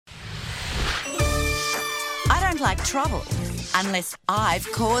like trouble unless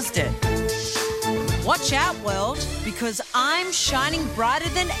I've caused it. Watch out, world, because I'm shining brighter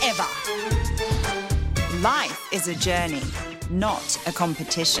than ever. Life is a journey, not a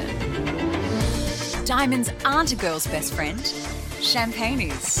competition. Diamonds aren't a girl's best friend. Champagne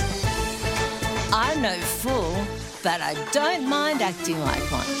is. I'm no fool, but I don't mind acting like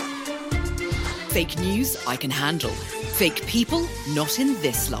one. Fake news I can handle. Fake people not in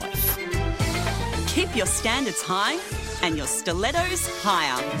this life. Keep your standards high and your stilettos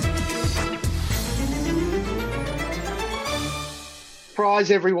higher.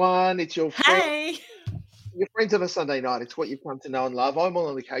 Surprise, everyone. It's your Hey! your friends on a Sunday night. It's what you've come to know and love. I'm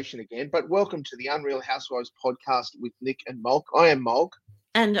on location again, but welcome to the Unreal Housewives podcast with Nick and Mulk. I am Mulk.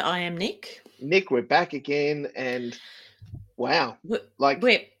 And I am Nick. Nick, we're back again, and wow,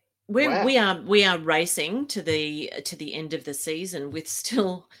 We are racing to the end of the season with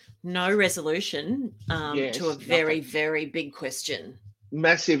still no resolution to a very, very big question.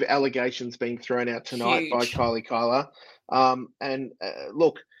 Massive allegations being thrown out tonight by Kylie Kyler.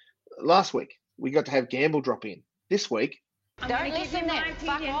 Look, last week we got to have Gamble drop in. This week, don't listen then.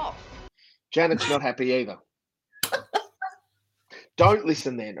 Fuck off. Janet's not happy either. Don't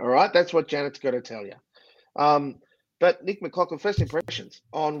listen then, all right? That's what Janet's got to tell you. But Nick McLaughlin, first impressions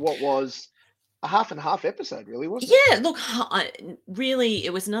on what was a half and half episode, really, wasn't it? Yeah, look, really,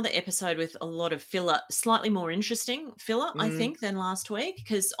 it was another episode with a lot of filler, slightly more interesting filler, I think, than last week,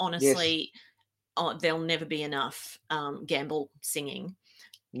 because honestly, there'll never be enough Gamble singing.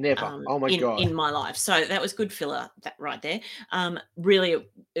 Never. Oh my God. In my life. So that was good filler, that right there. Really,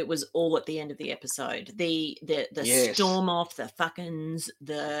 it was all at the end of the episode. The storm off, the fuckins,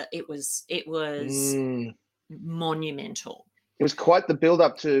 it was monumental. It was quite the build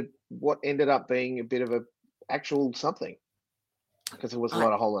up to what ended up being a bit of a actual something, because there was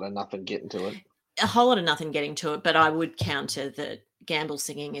a whole lot of nothing getting to it. A whole lot of nothing getting to it, but I would counter that Gamble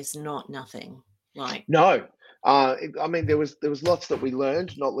singing is not nothing. No. I mean, there was lots that we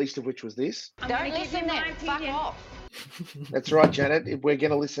learned, not least of which was this. Don't listen then. Fuck off. That's right, Janet. If we're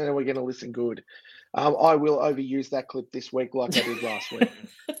going to listen, and we're going to listen good. I will overuse that clip this week like I did last week.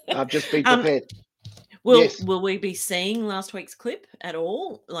 Just be prepared. Will we be seeing last week's clip at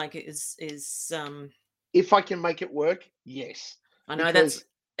all? Like, if I can make it work, yes. I know that's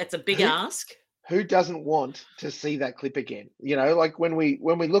a big ask. Who doesn't want to see that clip again? You know, like when we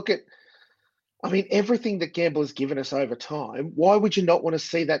look at, I mean, everything that Gamble has given us over time, why would you not want to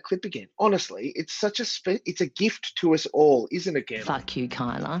see that clip again? Honestly, it's such it's a gift to us all, isn't it, Gamble? Fuck you,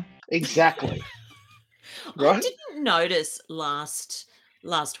 Kyla. Exactly. Right? I didn't notice last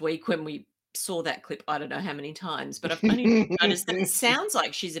week when we saw that clip, I don't know how many times, but I've only noticed that it sounds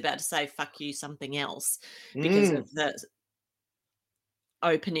like she's about to say fuck you something else because of the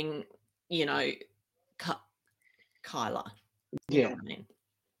opening, Kyla. You know what I mean?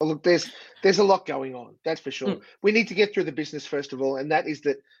 Well, look, there's a lot going on, that's for sure. We need to get through the business first of all, and that is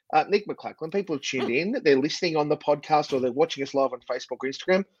that Nick McLaughlin, people have tuned in, they're listening on the podcast or they're watching us live on Facebook or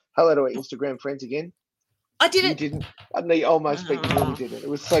Instagram. Hello to our Instagram friends again. I did it. You didn't. I almost beat you when you did it. It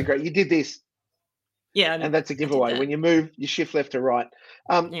was so great. You did this. Yeah. And that's a giveaway. When you move, you shift left to right.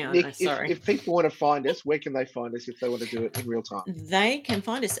 Nick, sorry. If people want to find us, where can they find us if they want to do it in real time? They can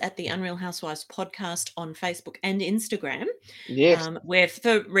find us at the Unreal Housewives podcast on Facebook and Instagram. Yes. Where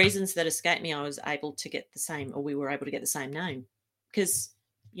for reasons that escape me, we were able to get the same name because,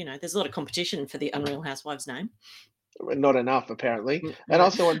 there's a lot of competition for the Unreal Housewives name. Not enough, apparently. And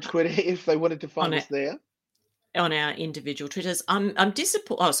also on Twitter, if they wanted to find us there. On our individual Twitters. I'm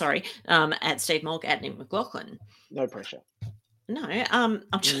disappointed. Oh, sorry. At Steve Mulk, at Nick McLaughlin. No pressure. No, I'm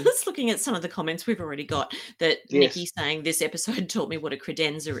just looking at some of the comments we've already got that Nikki's saying this episode taught me what a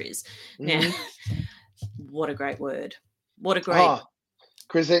credenza is. Now, what a great word. What a great...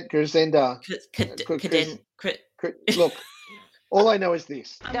 crescenda. Look, all I know is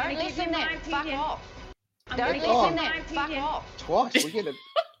this. Don't listen then. Fuck off. Don't listen then. Fuck off. Twice. We get it.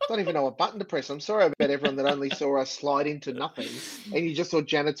 Don't even know what button to press. I'm sorry about everyone that only saw us slide into nothing and you just saw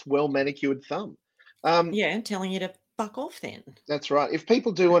Janet's well-manicured thumb. Telling you to fuck off then. That's right. If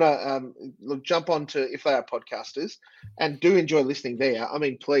people do want to jump onto, if they are podcasters and do enjoy listening there, I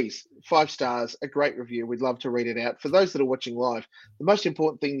mean, please, 5 stars, a great review. We'd love to read it out. For those that are watching live, the most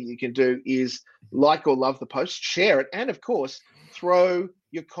important thing that you can do is like or love the post, share it, and, of course, throw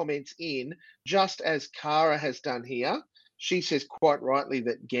your comments in, just as Cara has done here. She says quite rightly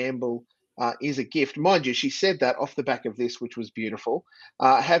that Gamble is a gift. Mind you, she said that off the back of this, which was beautiful.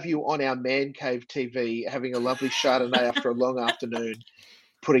 Have you on our Man Cave TV having a lovely Chardonnay after a long afternoon,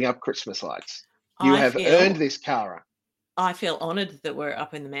 putting up Christmas lights. You have earned this, Cara. I feel honoured that we're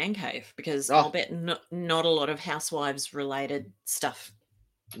up in the man cave because Oh. I'll bet not a lot of Housewives related stuff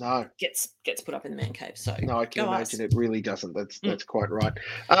No. gets put up in the man cave. So No, I can go imagine us. it really doesn't. That's quite right.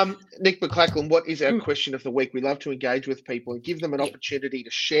 Nick McLachlan, what is our question of the week? We love to engage with people and give them an opportunity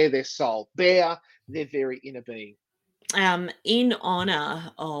to share their soul, bare their very inner being. In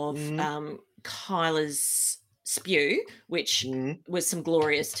honour of Kyla's spew, which was some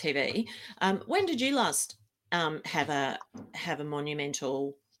glorious TV. When did you last have a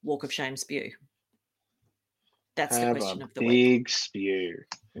monumental walk of shame spew? That's the question of the week. Big spew.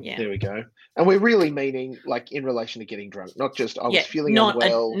 Yeah. There we go. And we're really meaning like in relation to getting drunk, not just I was feeling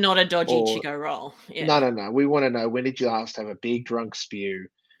unwell. Not a dodgy Chico roll. Yeah. No. We want to know, when did you last have a big drunk spew?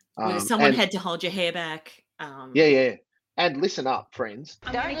 Where someone had to hold your hair back. Yeah. And listen up, friends.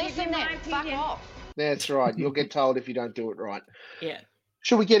 Don't listen then. Fuck off. That's right. You'll get told if you don't do it right. Yeah.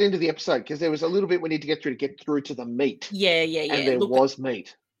 Should we get into the episode? Because there was a little bit we need to get through to the meat. Yeah. And there was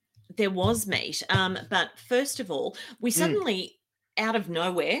meat. There was meat. But first of all, we suddenly, out of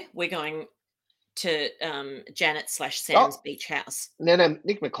nowhere, we're going to Janet/Sam's beach house. No,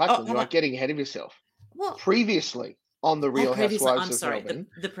 Nick McLachlan, you are getting ahead of yourself. What? Previously on the Real Housewives of Melbourne.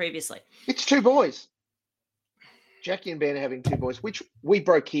 The previously. It's two boys. Jackie and Ben are having two boys, which we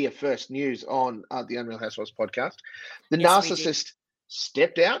broke here first news on the Unreal Housewives podcast. The narcissist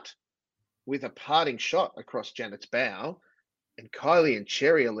stepped out with a parting shot across Janet's bow, and Kylie and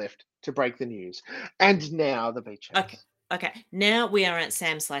Cherry are left to break the news. And now the beach house. Okay. Now we are at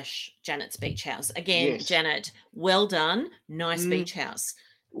Sam/Janet's beach house. Again, Yes. Janet, well done. Nice beach house.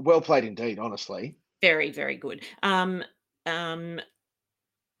 Well played indeed, honestly. Very, very good.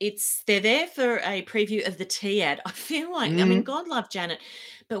 They're there for a preview of the tea ad. I feel like, I mean, God love Janet,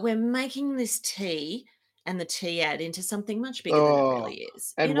 but we're making this tea and the tea ad into something much bigger than it really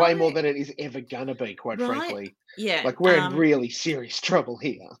is. And way more than it is ever going to be, quite frankly. Yeah. Like, we're in really serious trouble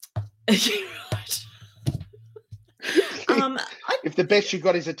here. Right. If the best you've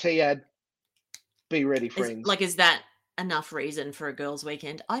got is a tea ad, be ready, friends. Is that enough reason for a girls'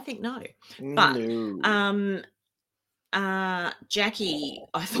 weekend? I think no. But No. Jackie,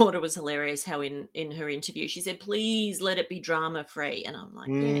 I thought it was hilarious how in her interview she said, "Please let it be drama free," and I'm like,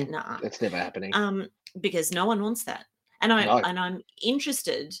 "Yeah, nah, that's never happening." Because no one wants that, and I'm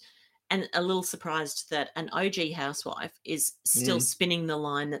interested and a little surprised that an OG housewife is still spinning the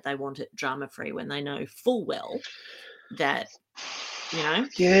line that they want it drama free when they know full well that,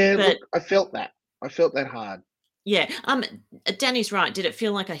 Yeah, but look, I felt that hard. Yeah. Danny's right. Did it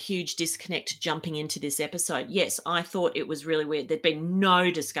feel like a huge disconnect jumping into this episode? Yes, I thought it was really weird. There'd been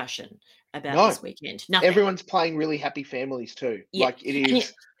no discussion about this weekend. Nothing. Everyone's playing really happy families too. Yeah. Like it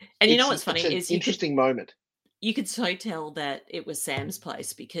is. And you know what's funny is interesting moment. You could so tell that it was Sam's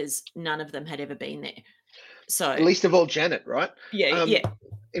place because none of them had ever been there. So least of all Janet, right? Yeah.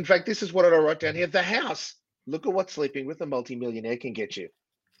 In fact, this is what I wrote down here. The house. Look at what sleeping with a multimillionaire can get you.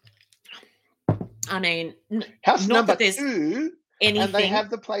 I mean, house not number that there's 2, anything. And they have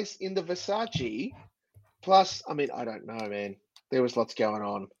the place in the Versace. Plus, I mean, I don't know, man. There was lots going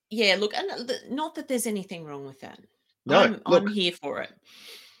on. Yeah, look, and not that there's anything wrong with that. No, I'm here for it.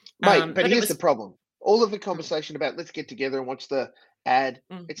 Mate, but here's the problem. All of the conversation about let's get together and watch the ad,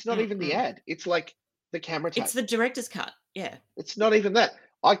 it's not even the ad. It's like the camera tape. It's the director's cut, yeah. It's not even that.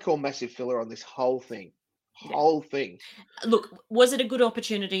 I call massive filler on this whole thing. Look, was it a good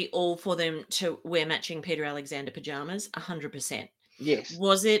opportunity all for them to wear matching Peter Alexander pajamas? 100%. Yes.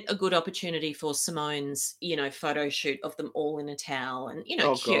 Was it a good opportunity for Simone's, photo shoot of them all in a towel and, cute,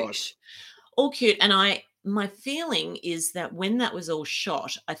 gosh. All cute. And my feeling is that when that was all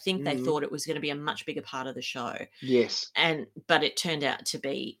shot, I think they thought it was going to be a much bigger part of the show. Yes. But it turned out to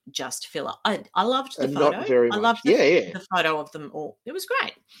be just filler. I loved the photo. Not very much. I loved the photo of them all. It was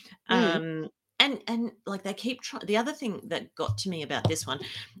great. And like they keep trying. The other thing that got to me about this one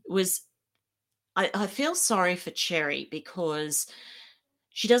was I feel sorry for Cherry because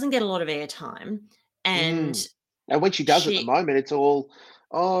she doesn't get a lot of airtime. And when she does at the moment, it's all,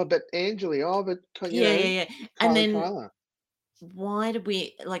 but Angela, but yeah. And then Kyla. Why did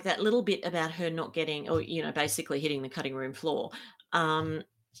we like that little bit about her not getting, or basically hitting the cutting room floor?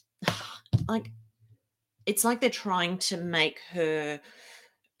 Like it's like they're trying to make her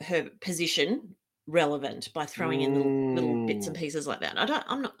position relevant by throwing in little bits and pieces like that. I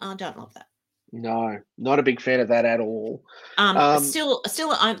don't love that. No, not a big fan of that at all. I'm still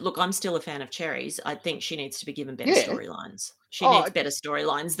a fan of Cherry's. I think she needs to be given better storylines. She needs better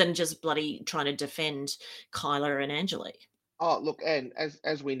storylines than just bloody trying to defend Kyla and Angelique. Oh, look, and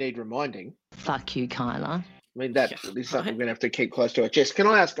as we need reminding. Fuck you, Kyla. I mean, that is something we're going to have to keep close to our chest. Can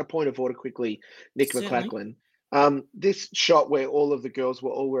I ask a point of order quickly, Nick Certainly. McLachlan? This shot where all of the girls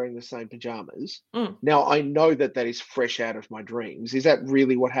were all wearing the same pajamas. Mm. Now, I know that is fresh out of my dreams. Is that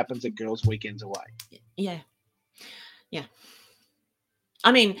really what happens at girls' weekends away? Yeah. Yeah.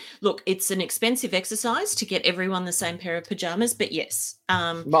 I mean, look, it's an expensive exercise to get everyone the same pair of pajamas, but yes.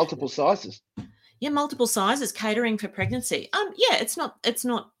 Multiple sizes. Yeah, multiple sizes, catering for pregnancy. Yeah, it's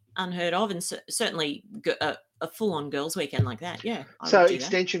not unheard of, and certainly a full-on girls' weekend like that. Yeah. So,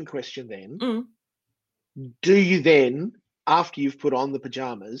 extension question then. Mm. Do you then, after you've put on the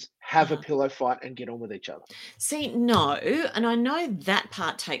pajamas, have a pillow fight and get on with each other? See, no, and I know that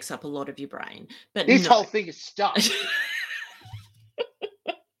part takes up a lot of your brain, but this whole thing is stuck.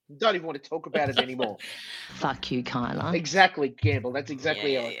 Don't even want to talk about it anymore. Fuck you, Kyla. Exactly, Gamble. That's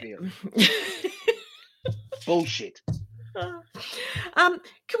exactly how I feel. Bullshit. Can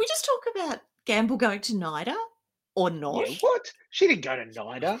we just talk about Gamble going to NIDA or not? Yeah, what? She didn't go to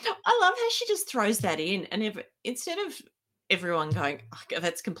NIDA. I love how she just throws that in, and instead of everyone going, oh,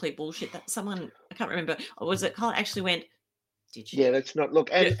 that's complete bullshit, that someone, I can't remember, or was it Kyla actually went, did she? Yeah, that's not, look,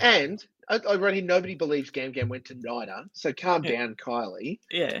 and I read here nobody believes Gam went to NIDA, so calm down, Kylie.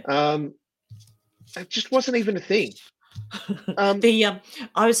 Yeah. It just wasn't even a thing. Who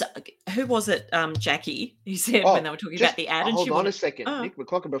was it? Jackie, who said when they were talking about the ad, and hold on a second, Nick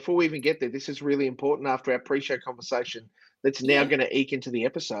McLaughlin. Before we even get there, this is really important. After our pre-show conversation, that's now going to eke into the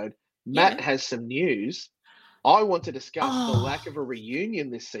episode. Matt has some news. I want to discuss the lack of a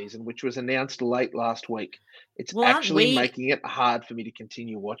reunion this season, which was announced late last week. It's actually making it hard for me to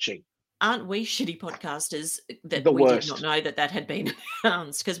continue watching. Aren't we shitty podcasters that the we worst. did not know that had been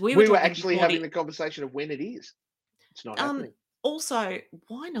announced? Because we were actually having the conversation of when it is. It's not happening. Also,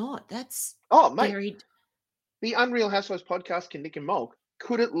 why not? That's mate. The Unreal Housewives podcast, Can Nick and Mulk,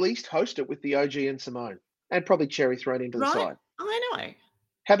 could at least host it with the OG and Simone, and probably Cherry thrown into the side. I know.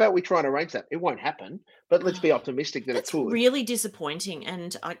 How about we try and arrange that? It won't happen, but let's be optimistic that it could. That's really disappointing,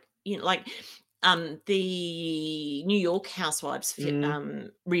 and the New York Housewives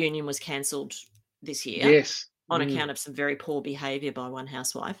reunion was cancelled this year. Yes, on account of some very poor behaviour by one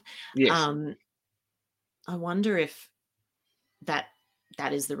housewife. Yes. I wonder if that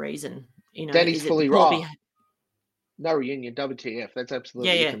is the reason. Danny's fully right. No reunion, WTF. That's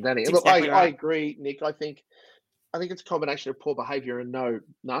absolutely from Danny. Look, exactly I agree, Nick. I think it's a combination of poor behaviour and no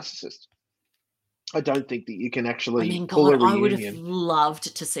narcissist. I don't think that you can actually pull a reunion. I would have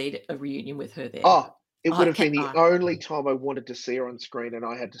loved to see a reunion with her there. It would have been the only time I wanted to see her on screen, and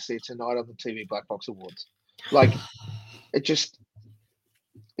I had to see it tonight on the TV Black Box Awards. Like, it just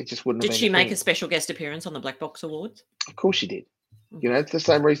wouldn't have been. Did she make a special guest appearance on the Black Box Awards? Of course she did. It's the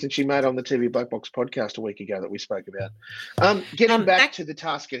same reason she made on the TV Black Box podcast a week ago that we spoke about. Getting back to the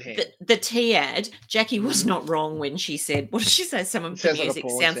task at hand. The T ad, Jackie was not wrong when she said, what did she say? Some of the music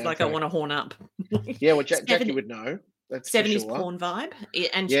sounds like I want to horn up. Yeah, well, Jackie would know. That's 70s porn vibe.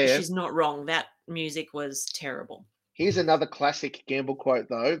 And she's not wrong. That music was terrible. Here's another classic Gamble quote,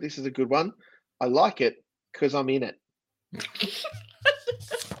 though. This is a good one. I like it because I'm in it.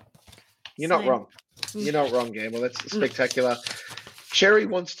 You're not wrong. You're not wrong, Gamble. That's spectacular. Cherry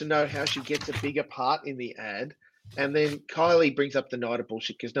wants to know how she gets a bigger part in the ad, and then Kylie brings up the NIDA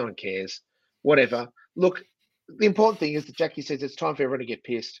bullshit because no one cares. Whatever. Look, the important thing is that Jackie says it's time for everyone to get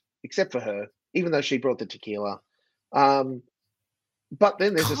pissed, except for her, even though she brought the tequila. But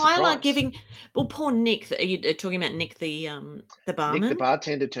then there's a surprise. giving, poor Nick. Are you talking about Nick, the barman? Nick, the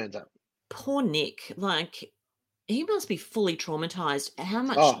bartender, turns up. Poor Nick, he must be fully traumatized. How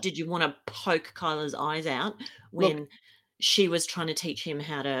much did you want to poke Kyla's eyes out when she was trying to teach him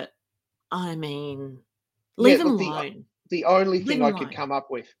how to, leave him alone. The only thing I could come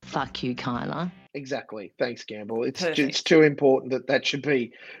up with. Fuck you, Kyla. Exactly. Thanks, Gamble. It's too important that should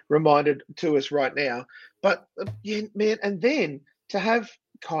be reminded to us right now. But, man, and then to have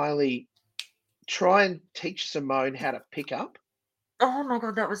Kylie try and teach Simone how to pick up. Oh, my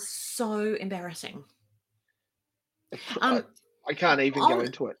God, that was so embarrassing. I can't even go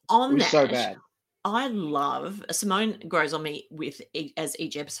into it. It was so bad. I love Simone grows on me as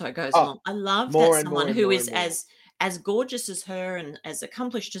each episode goes along. I love that someone who is as gorgeous as her and as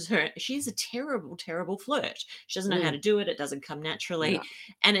accomplished as her. She's a terrible, terrible flirt. She doesn't know how to do it. It doesn't come naturally,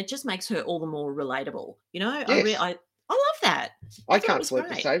 and it just makes her all the more relatable. Yes. I love that. I can't flirt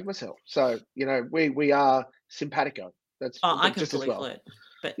to save myself. So we are simpatico. I can fully flirt.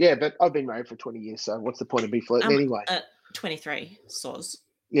 But but I've been married for 20 years, so what's the point of me flirting anyway? 23, soz.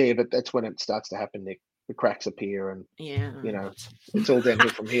 Yeah, but that's when it starts to happen, Nick. The cracks appear, and it's all downhill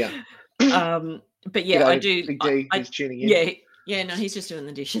from here. But I do. Big D, he's tuning in. Yeah. No, he's just doing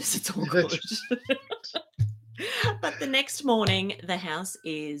the dishes. It's all good. But the next morning, the house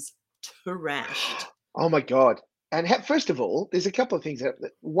is trashed. Oh my God. And first of all, there's a couple of things.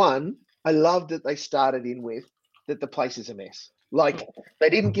 One, I love that they started in with that the place is a mess. Like they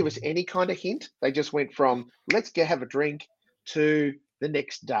didn't give us any kind of hint. They just went from let's go have a drink to the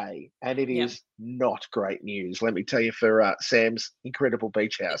next day. And it is not great news, let me tell you, for Sam's incredible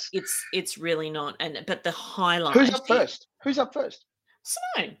beach house. It's really not. But the highlight. Who's up first? Who's up first?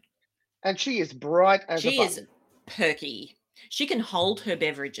 Simone. And she is bright as a button. She is perky. She can hold her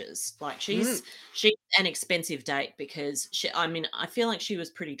beverages. Like she's an expensive date because I feel like she was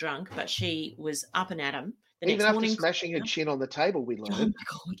pretty drunk, but she was up and at 'em. Even after smashing her chin on the table, we learned. Oh my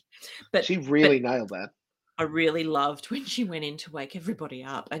God! But she really nailed that. I really loved when she went in to wake everybody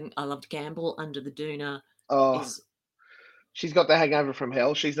up, and I loved Gamble under the doona. Oh, she's got the hangover from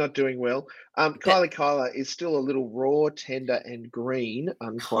hell. She's not doing well. Kyla is still a little raw, tender, and green.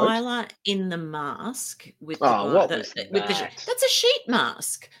 Unquote. Kyla in the mask with that's a sheet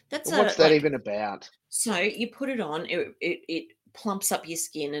mask. What's that even about? So you put it on, it plumps up your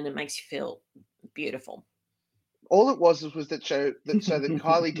skin, and it makes you feel beautiful. All it was that so that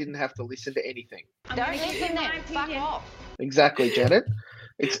Kylie didn't have to listen to anything. Don't listen then. Fuck off. Exactly, Janet.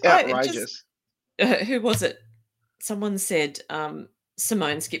 It's outrageous. Who was it? Someone said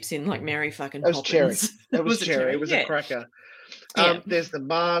Simone skips in like Mary fucking Poppins. Cherry. That was Cherry. It was a cracker. There's the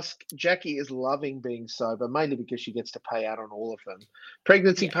mask. Jackie is loving being sober, mainly because she gets to pay out on all of them.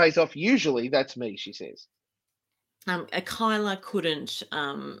 Pregnancy pays off. Usually, that's me, she says. Kyla couldn't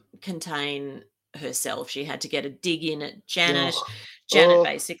contain herself. She had to get a dig in at Janet. Janet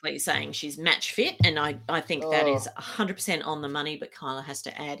basically saying she's match fit, and I think that is 100% on the money, but Kyla has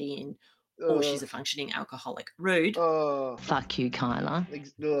to add in, or she's a functioning alcoholic. Rude. Fuck you, Kyla.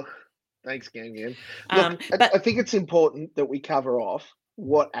 Thanks, Gang. Look, I think it's important that we cover off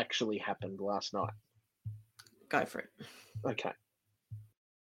what actually happened last night. Go for it. Okay.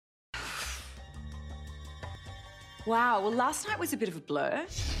 Wow, well, last night was a bit of a blur.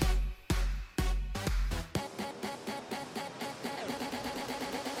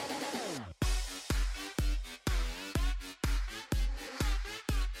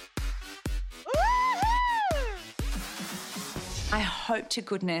 I hope to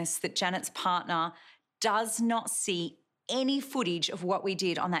goodness that Janet's partner does not see any footage of what we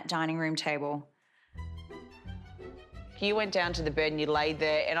did on that dining room table. You went down to the bed and you laid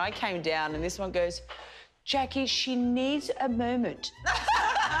there, and I came down and this one goes, Jackie, she needs a moment.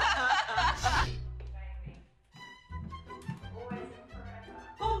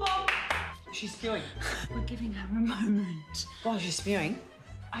 She's spewing. We're giving her a moment. Oh, she's spewing.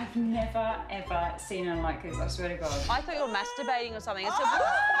 I've never, ever seen her like this, I swear to God. I thought you were masturbating or something. I said, what?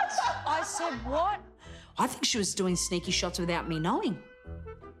 I said, what? I think she was doing sneaky shots without me knowing.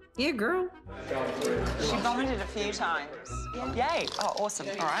 Yeah, girl. She vomited a few times. Yeah. Yay. Oh, awesome.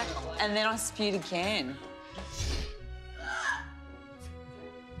 All right. And then I spewed again.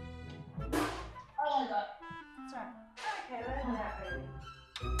 Oh, my God. Sorry. Okay, let it happen.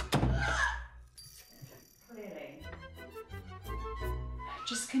 Clearly.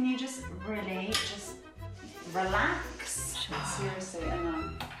 Can you just really just relax? Seriously, I know.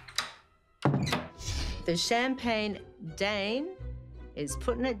 The champagne Dane is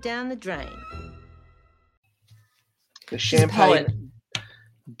putting it down the drain. The champagne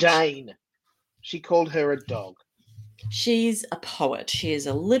Dane. She called her a dog. She's a poet. She is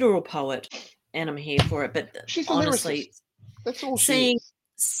a literal poet, and I'm here for it. But she's honestly, that's all she is.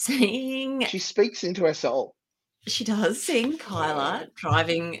 Seeing she speaks into her soul. She does. Seeing Kyla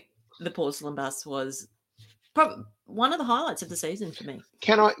driving the porcelain bus was probably one of the highlights of the season for me.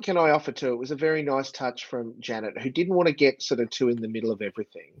 Can I offer too? It was a very nice touch from Janet, who didn't want to get sort of too in the middle of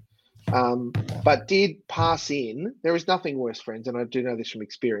everything, but did pass in. There is nothing worse, friends, and I do know this from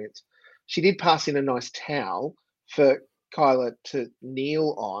experience. She did pass in a nice towel for Kyla to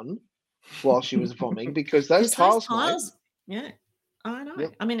kneel on while she was vomiting, because those tiles. Yeah, I know.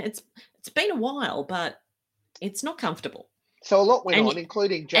 Yep. I mean, it's been a while, but it's not comfortable. So a lot went on,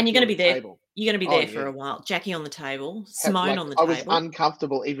 including Jackie. And you're going to be there. Table. You're going to be there for a while. Jackie on the table, Simone on the table. I was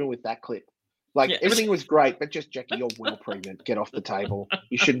uncomfortable even with that clip. Everything was great, but just Jackie, you're well pregnant. Get off the table.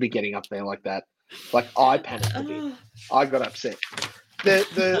 You shouldn't be getting up there like that. I panicked a bit. I got upset.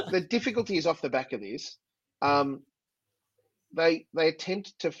 The difficulty is off the back of this. They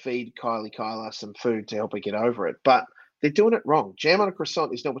attempt to feed Kyla some food to help her get over it, but they're doing it wrong. Jam on a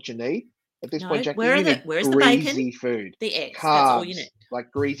croissant is not what you need. At this point, Jackie, you need where's greasy the bacon? Food. The eggs. Carbs, that's all you need.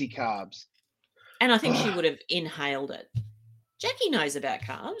 Like greasy carbs. And I think she would have inhaled it. Jackie knows about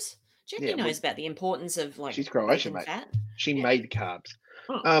carbs. Jackie knows about the importance of she's Croatian, mate. Fat. She made carbs.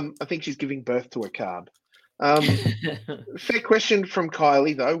 I think she's giving birth to a carb. Fair question from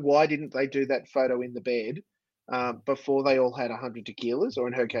Kylie, though. Why didn't they do that photo in the bed before they all had 100 tequilas, or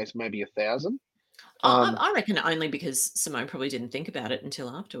in her case, maybe 1,000? I reckon only because Simone probably didn't think about it until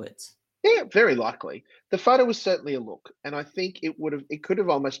afterwards. Yeah, very likely. The photo was certainly a look, and I think it could have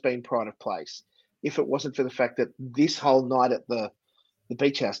almost been pride of place if it wasn't for the fact that this whole night at the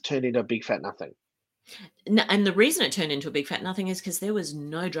beach house turned into a big fat nothing. No, and the reason it turned into a big fat nothing is because there was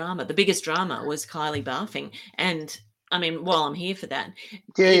no drama. The biggest drama was Kylie barfing, and I mean, while I'm here for that,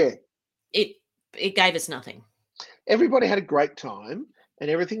 it gave us nothing. Everybody had a great time, and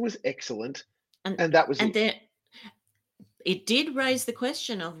everything was excellent, and that was it. It did raise the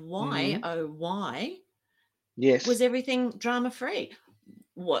question of why, why was everything drama free?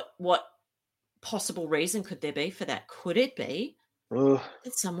 What possible reason could there be for that? Could it be that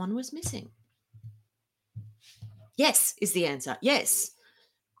someone was missing? Yes, is the answer. Yes.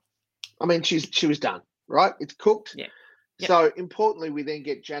 I mean, she was done, right? It's cooked. Yeah. Yep. So importantly, we then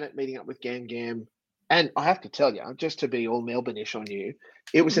get Janet meeting up with Gam Gam. And I have to tell you, just to be all Melbourne-ish on you,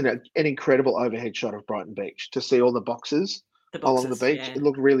 it was an incredible overhead shot of Brighton Beach to see all the boxes along the beach. Yeah. It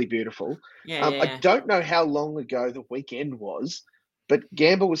looked really beautiful. Yeah, I don't know how long ago the weekend was, but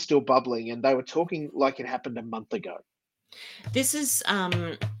Gamble was still bubbling, and they were talking like it happened a month ago. This is,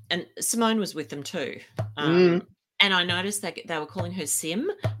 and Simone was with them too. And I noticed that they were calling her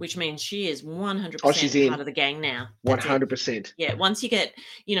Sim, which means she is 100% part of the gang now. 100%. Yeah. Once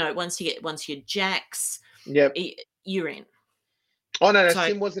you're Jax, you're in. Oh, no,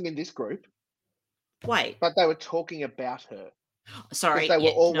 Sim wasn't in this group. Wait. But they were talking about her. Sorry. Because they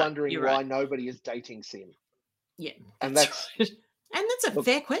were all wondering why nobody is dating Sim. Yeah. And that's a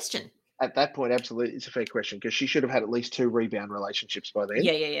fair question. At that point, absolutely, it's a fair question because she should have had at least 2 rebound relationships by then.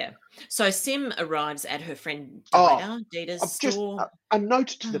 Yeah. So Sim arrives at her friend Dita's store. A note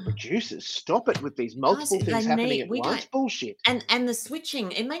to the producers: stop it with these multiple things happening at once. Bullshit. And the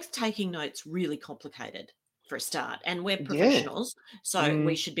switching, it makes taking notes really complicated for a start. And we're professionals, so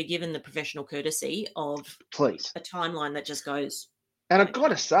we should be given the professional courtesy of please a timeline that just goes. And I've got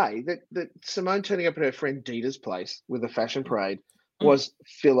to say that Simone turning up at her friend Dita's place with a fashion parade was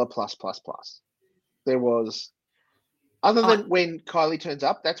filler plus. There was, other than when Kylie turns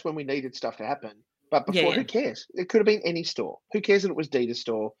up, that's when we needed stuff to happen. But before, who cares? It could have been any store. Who cares that it was Dita's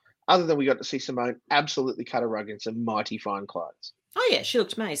store? Other than we got to see Simone absolutely cut a rug in some mighty fine clothes. Oh yeah, she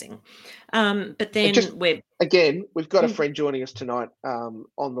looked amazing. But then we've got a friend joining us tonight on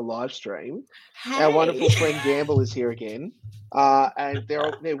the live stream. Hey. Our wonderful friend Gamble is here again. And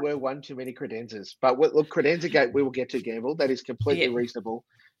there were one too many credenzas. But look, credenza gate we will get to, Gamble. That is completely reasonable.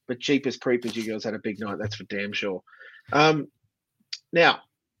 But Jeepers Creepers, you girls had a big night. That's for damn sure. Now,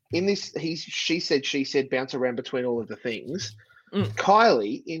 in this, she said, bounce around between all of the things.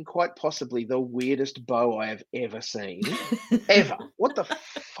 Kylie, in quite possibly the weirdest bow I have ever seen. Ever. What the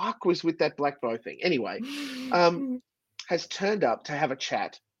fuck was with that black bow thing? Anyway, has turned up to have a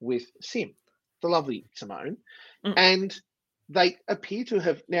chat with Sim, the lovely Simone. And they appear to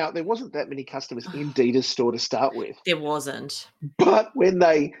have, now there wasn't that many customers in Dita's store to start with. There wasn't. But when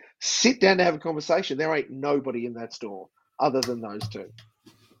they sit down to have a conversation, there ain't nobody in that store other than those two.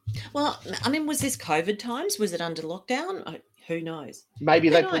 Well, I mean, was this COVID times? Was it under lockdown? Who knows? Maybe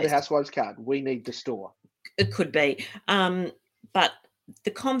they pulled the Housewives card. We need the store. It could be. But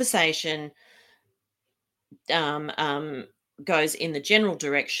the conversation goes in the general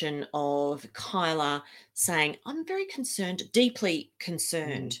direction of Kyla saying, I'm very concerned, deeply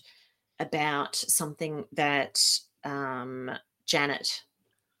concerned about something that Janet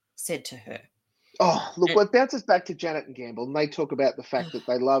said to her. Oh, look, it bounces back to Janet and Gamble, and they talk about the fact that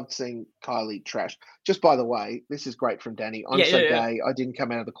they loved seeing Kylie trash. Just by the way, this is great from Danny. I'm gay. I didn't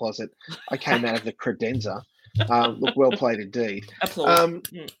come out of the closet. I came out of the credenza. Look, well played indeed. Applause.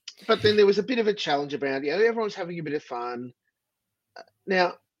 But then there was a bit of a challenge about, everyone's having a bit of fun.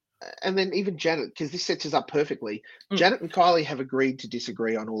 Now, and then even Janet, because this sets us up perfectly, Janet and Kylie have agreed to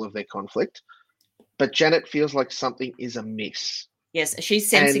disagree on all of their conflict, but Janet feels like something is amiss. Yes, she's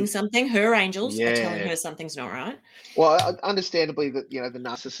sensing something. Her angels are telling her something's not right. Well, understandably that, the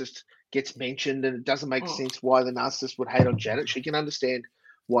narcissist gets mentioned, and it doesn't make sense why the narcissist would hate on Janet. She can understand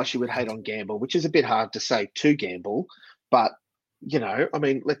why she would hate on Gamble, which is a bit hard to say to Gamble. But, I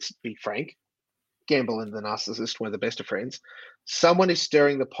mean, let's be frank. Gamble and the narcissist were the best of friends. Someone is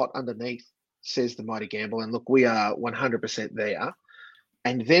stirring the pot underneath, says the mighty Gamble. And look, we are 100% there.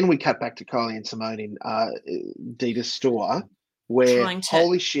 And then we cut back to Kylie and Simone in Dita's store, where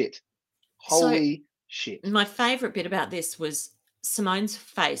holy shit. My favourite bit about this was Simone's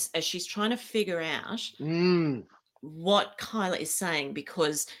face as she's trying to figure out what Kyla is saying,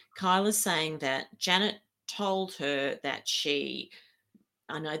 because Kyla's saying that Janet told her that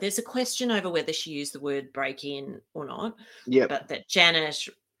I know there's a question over whether she used the word break in or not, but that Janet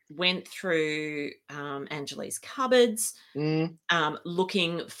went through Angelique's cupboards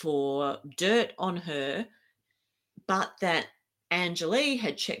looking for dirt on her, but that Angelique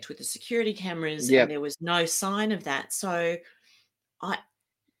had checked with the security cameras and there was no sign of that. So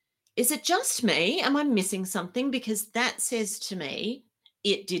is it just me? Am I missing something? Because that says to me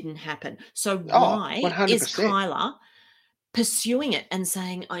it didn't happen. So why 100%. is Kyla pursuing it and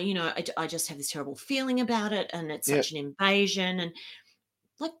saying, oh, you know, I just have this terrible feeling about it and it's such an invasion, and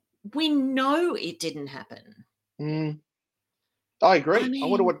like we know it didn't happen. I agree. I mean, I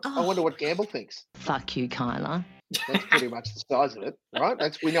wonder what Gamble thinks. Fuck you, Kyla. That's pretty much the size of it,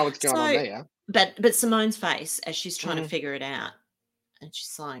 right? We know what's going on there. But Simone's face as she's trying to figure it out, and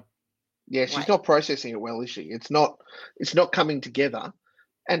she's like, yeah, she's not processing it well, is she? It's not coming together.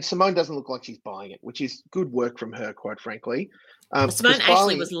 And Simone doesn't look like she's buying it, which is good work from her, quite frankly. Simone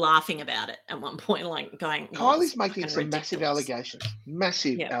actually was laughing about it at one point, like going, Kylie's making some massive allegations.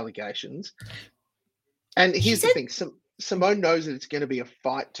 And here's the thing. Simone knows that it's going to be a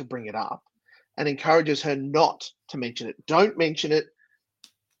fight to bring it up and encourages her not to mention it. Don't mention it.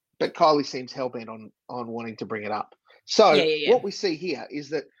 But Kylie seems hell-bent on wanting to bring it up. So what we see here is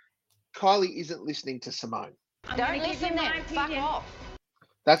that Kylie isn't listening to Simone. Don't listen then. Fuck off.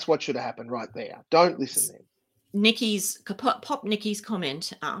 That's what should have happened right there. Don't listen then. Pop Nikki's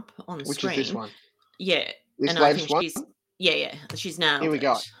comment up on the screen. Which is this one? Yeah. This latest one? She's now. Here we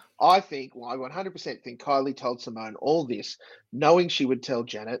go. I 100% think Kylie told Simone all this, knowing she would tell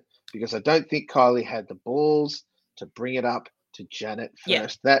Janet, because I don't think Kylie had the balls to bring it up to Janet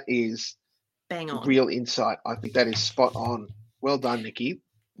first. Yeah. That is bang on. Real insight. I think that is spot on. Well done, Nikki.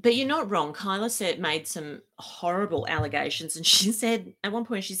 But you're not wrong. Kyla made some horrible allegations, and she said at one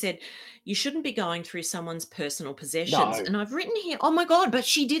point, you shouldn't be going through someone's personal possessions. No. And I've written here, oh my God, but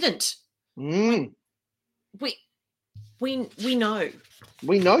she didn't. We know.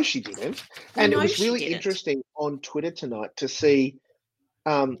 We know she didn't. And it was really interesting on Twitter tonight to see,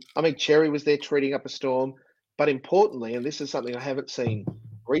 Cherry was there treating up a storm, but importantly, and this is something I haven't seen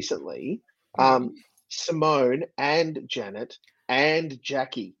recently, Simone and Janet and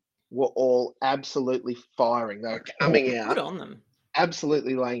Jackie were all absolutely firing. They were coming out. Good on them.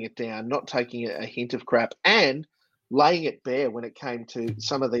 Absolutely laying it down, not taking a hint of crap, and laying it bare when it came to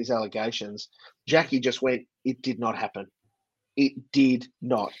some of these allegations. Jackie just went, it did not happen. It did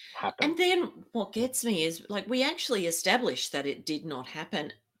not happen. And then what gets me is, like, we actually established that it did not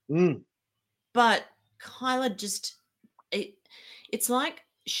happen. But Kyla just, it's like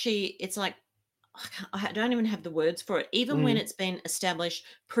I don't even have the words for it. Even when it's been established,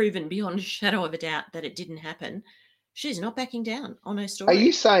 proven beyond a shadow of a doubt that it didn't happen, she's not backing down on her story. Are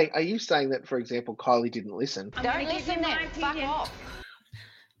you saying that, for example, Kylie didn't listen? Don't listen then. Fuck off.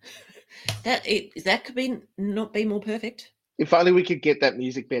 That could not be more perfect. If only we could get that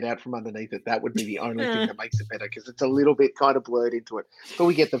music bed out from underneath it, that would be the only thing that makes it better, because it's a little bit kind of blurred into it. But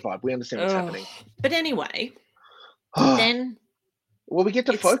we get the vibe. We understand what's happening. But anyway, then... Well, we get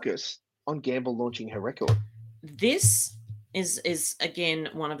to focus on Gamble launching her record. This is again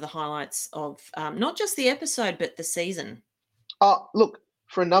one of the highlights of not just the episode but the season. Look,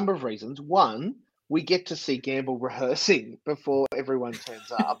 for a number of reasons. One, we get to see Gamble rehearsing before everyone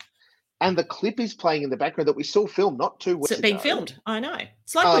turns up, and the clip is playing in the background that we saw filmed not 2 weeks ago. It's being filmed. I know.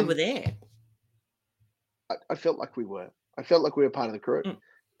 It's like we were there. I felt like we were. I felt like we were part of the crew,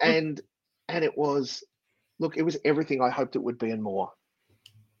 and it was. Look, it was everything I hoped it would be and more.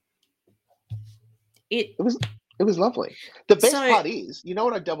 It was lovely. The best part is, you know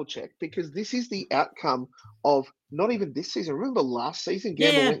what, I double checked, because this is the outcome of not even this season. Remember last season,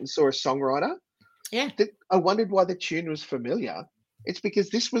 Gamble went and saw a songwriter? Yeah. I wondered why the tune was familiar. It's because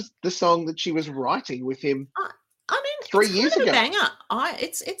this was the song that she was writing with him 3 years ago. It's a banger.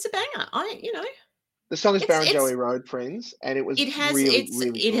 It's a banger. The song is Barrenjoey Road, friends, and it was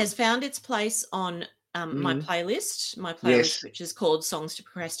really it has found its place on my playlist, which is called Songs to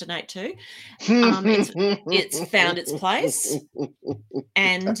Procrastinate To. It's found its place,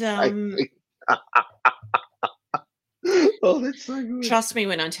 and oh, that's so good. Trust me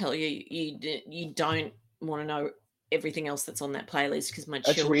when I tell you, you don't want to know everything else that's on that playlist, because my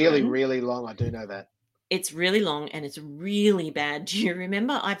children. It's really, really long. I do know that. It's really long and it's really bad. Do you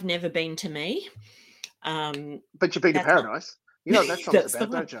remember I've Never Been to Me? But You've Been to Paradise. You know what that song's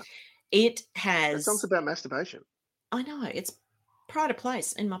about, don't you? It has. That song's about masturbation. I know. It's pride of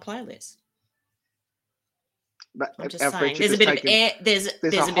place in my playlist. But I'm just saying, there's a bit of air. There's a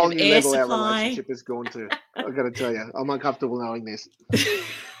bit whole of new air level supply. Our relationship has gone to. I've got to tell you, I'm uncomfortable knowing this.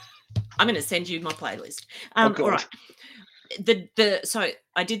 I'm going to send you my playlist. God. All right. So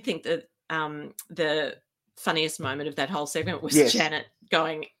I did think that the funniest moment of that whole segment was Janet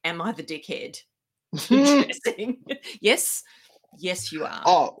going, "Am I the dickhead?" Dressing. Yes, you are.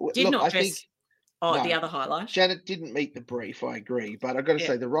 Oh, did look, not I dress. think. Oh, No, the other highlight. Janet didn't meet the brief, I agree. But I've got to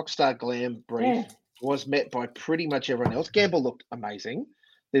say, the Rockstar Glam brief was met by pretty much everyone else. Gamble looked amazing.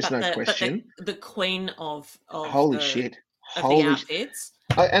 There's no question. But the queen of Holy the, shit. Of the outfits.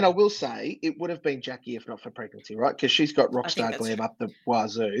 And I will say, it would have been Jackie if not for pregnancy, right? Because she's got Rockstar Glam up the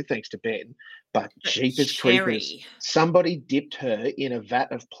wazoo, thanks to Ben. But jeepers creepers, somebody dipped her in a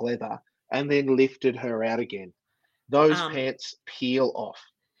vat of pleather and then lifted her out again. Those pants peel off.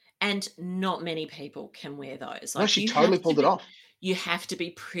 And not many people can wear those. No, she totally pulled it off. You have to be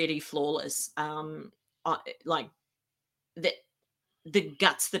pretty flawless. Like the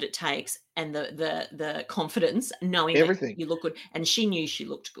guts that it takes and the confidence, knowing everything that you look good. And she knew she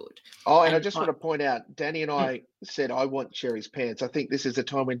looked good. Oh, and I just want to point out, Danny and I said, I want Cherry's pants. I think this is a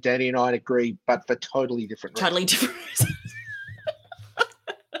time when Danny and I agree, but for totally different reasons.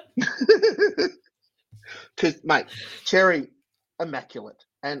 Because, mate, Cherry, immaculate.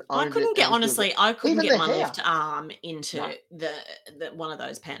 And I couldn't get my left arm into the one of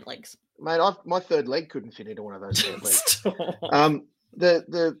those pant legs. Mate, my third leg couldn't fit into one of those pant legs.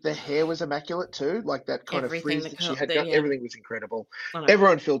 The hair was immaculate too, like that kind of frizz that she had. Everything was incredible.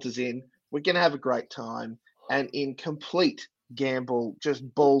 Everyone filters in. We're gonna have a great time, and in complete Gamble,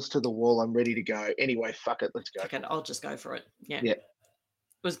 just balls to the wall. I'm ready to go. Anyway, fuck it, let's go. Okay, I'll just go for it. Yeah.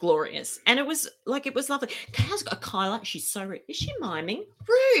 It was glorious. And it was lovely. How's Kyla? She's so rude. Is she miming?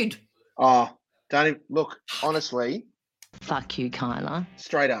 Rude. Oh, don't even, look, honestly. Fuck you, Kyla.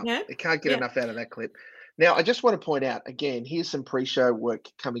 Straight up. Yeah. It can't get enough out of that clip. Now, I just want to point out, again, here's some pre-show work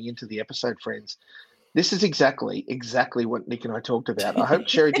coming into the episode, friends. This is exactly what Nick and I talked about. I hope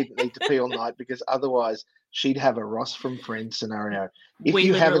Cherry didn't need to pee all night because otherwise she'd have a Ross from Friends scenario. If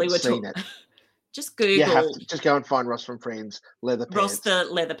you haven't seen it. Just Google. You have to just go and find Ross from Friends, leather pants. Ross the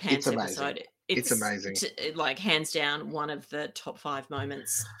leather pants episode. It's amazing. Like hands down one of the top 5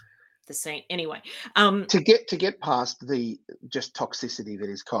 moments. The scene. Anyway, to get past the just toxicity that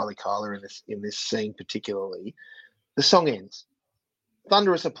is Kyla in this scene particularly, the song ends.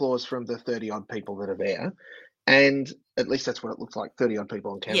 Thunderous applause from the 30 odd people that are there, and at least that's what it looks like. 30 odd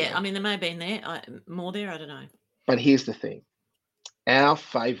people on camera. Yeah, I mean there may have been more there. I don't know. But here's the thing: our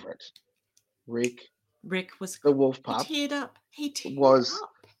favourite. Rick was the wolf pup. He teared up.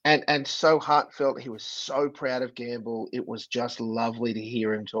 And so heartfelt. He was so proud of Gamble. It was just lovely to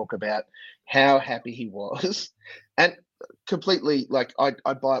hear him talk about how happy he was, and completely like I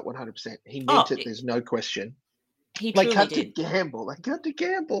buy it 100%. He meant it. There's no question. He truly cut did. To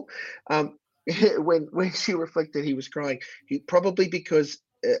Gamble. When she reflected, he was crying. He probably because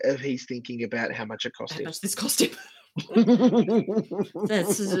of he's thinking about how much it cost him. How much this cost him.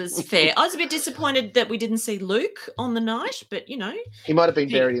 This is fair. I was a bit disappointed that we didn't see Luke on the night, but you know he might have been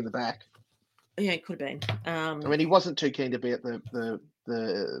buried in the back. Yeah, it could have been. I mean, he wasn't too keen to be at the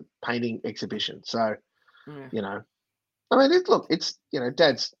painting exhibition, so you know. I mean, it's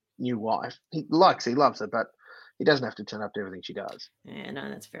Dad's new wife. He loves her, but he doesn't have to turn up to everything she does. Yeah, no,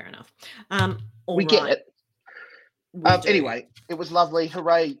 that's fair enough. We get it. Anyway, it was lovely.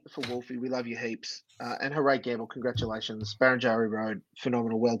 Hooray for Wolfie. We love you heaps. And hooray, Gamble. Congratulations. Baranjari Road.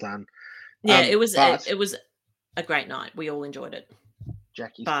 Phenomenal. Well done. Yeah, it was a great night. We all enjoyed it.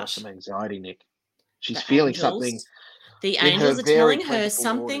 Jackie's got some anxiety, Nick. She's feeling something. The angels are telling her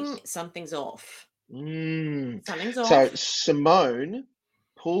something's off. Something's off. So Simone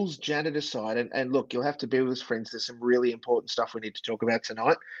pulls Janet aside, and look, you'll have to be with us, friends. There's some really important stuff we need to talk about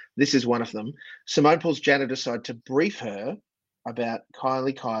tonight. This is one of them. Simone pulls Janet aside to brief her about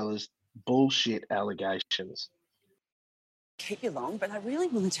Kyla's bullshit allegations. Keep you long, but I really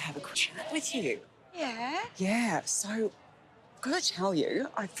wanted to have a quick chat with you. Yeah? Yeah, so I've got to tell you,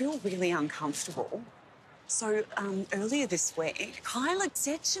 I feel really uncomfortable. So earlier this week, Kyla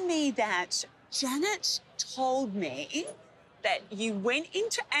said to me that Janet told me that you went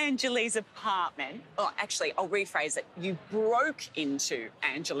into Angelique's apartment. Oh, actually, I'll rephrase it. You broke into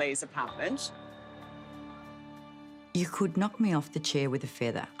Angelique's apartment. You could knock me off the chair with a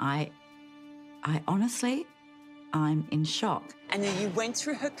feather. I honestly, I'm in shock. And then you went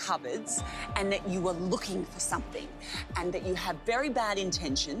through her cupboards and that you were looking for something and that you have very bad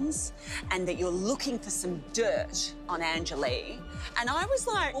intentions and that you're looking for some dirt on Angelique. And I was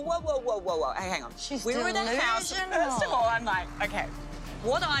like, whoa. Hey, hang on. We were at a house. First of all, I'm like, okay,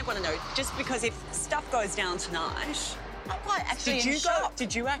 what I want to know, just because if stuff goes down tonight, I'm quite actually in shock.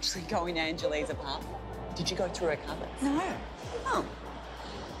 Did you actually go in Angelique's apartment? Did you go through her cupboards? No. Oh.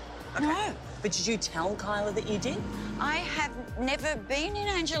 Okay. No. But did you tell Kyla that you did? I have never been in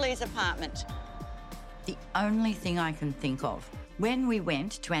Angelique's apartment. The only thing I can think of, when we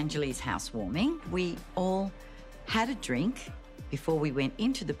went to Angelique's housewarming, we all had a drink before we went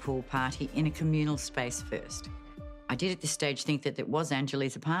into the pool party in a communal space first. I did at this stage think that it was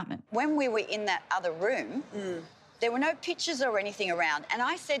Angelique's apartment. When we were in that other room, there were no pictures or anything around. And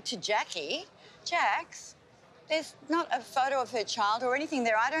I said to Jackie, Jax, there's not a photo of her child or anything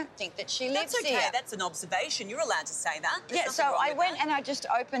there. I don't think that she lives That's okay. here. That's an observation. You're allowed to say that. There's Yeah, nothing so wrong I with went that. and I just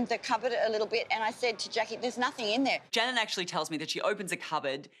opened the cupboard a little bit and I said to Jackie, there's nothing in there. Janet actually tells me that she opens a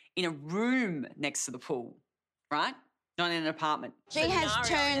cupboard in a room next to the pool, right? Not in an apartment. She has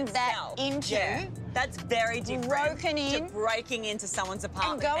turned that into that's very different. broken in, to breaking into someone's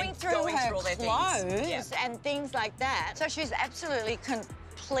apartment and going through her all their clothes things. and things like that. So she's absolutely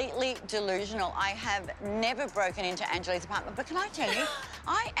completely delusional. I have never broken into Angelique's apartment, but can I tell you,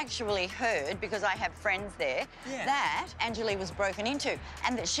 I actually heard, because I have friends there, that Angelique was broken into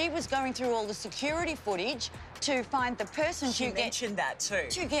and that she was going through all the security footage to find the person She mentioned that too.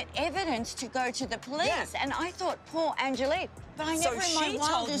 to get evidence to go to the police. And I thought, poor Angelique, but I never in my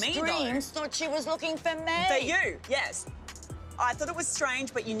wildest dreams thought she was looking for me. For you, yes. I thought it was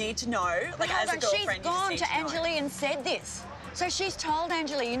strange, but you need to know, But like as a hold on, girlfriend, she's gone you to just need to know. Angelique and said this. So she's told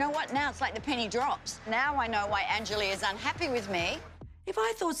Angelique, you know what, now it's like the penny drops. Now I know why Angelique is unhappy with me. If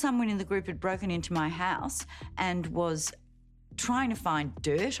I thought someone in the group had broken into my house and was trying to find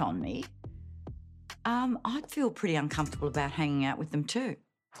dirt on me, I'd feel pretty uncomfortable about hanging out with them too.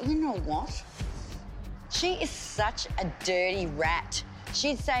 You know what? She is such a dirty rat.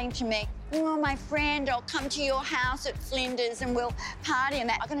 She's saying to me, oh, my friend, I'll come to your house at Flinders and we'll party and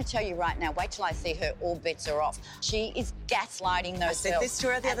that. I'm going to tell you right now, wait till I see her, all bets are off. She is gaslighting those I said girls. this to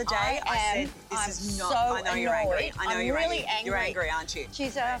her the other day. I said, this is not... So I know you're angry. I know I'm you're really angry. angry. You're angry, aren't you?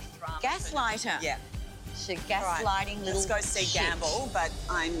 She's a gaslighter. Yeah. She's a All right, gaslighting little let's go see shit. Gamble, but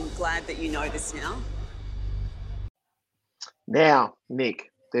I'm glad that you know this now. Now, Nick,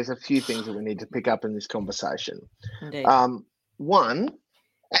 there's a few things that we need to pick up in this conversation. Indeed. One,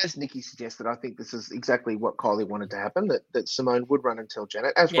 as Nikki suggested, I think this is exactly what Kylie wanted to happen, that Simone would run and tell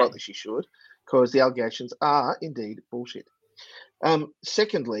Janet, as rightly she should, because the allegations are indeed bullshit.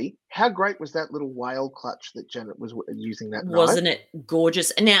 Secondly, how great was that little whale clutch that Janet was using that night? Wasn't it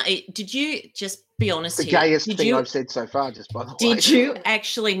gorgeous? Now, did you just be honest The here? gayest Did thing you, I've said so far, just by the way. Did you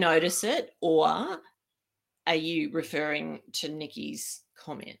actually notice it, or are you referring to Nikki's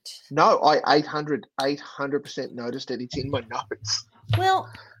comment? No, I 800% noticed it. It's in my notes. Well,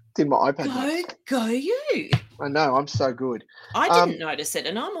 it's in my iPad notes. Go you. I know, I'm so good. I didn't notice it,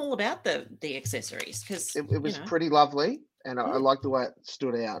 and I'm all about the accessories because it was pretty lovely, and I like the way it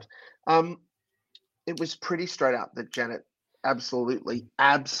stood out. It was pretty straight up that Janet absolutely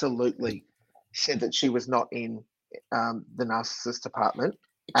said that she was not in the narcissist department.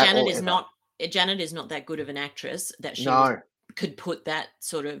 Janet is not that good of an actress that she could put that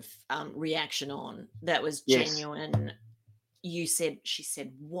sort of reaction on. That was genuine. She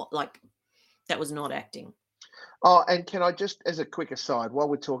said what? Like, that was not acting. Oh, and can I just, as a quick aside, while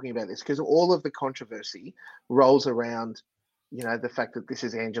we're talking about this, because all of the controversy rolls around, the fact that this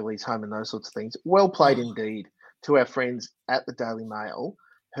is Angelique's home and those sorts of things. Well played indeed to our friends at the Daily Mail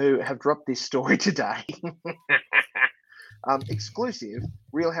who have dropped this story today. Exclusive,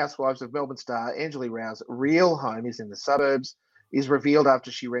 Real Housewives of Melbourne star Angelique Rowe's real home is in the suburbs, is revealed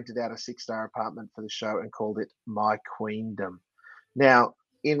after she rented out a 6-star apartment for the show and called it My Queendom. Now,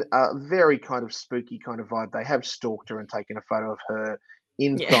 in a very kind of spooky kind of vibe, they have stalked her and taken a photo of her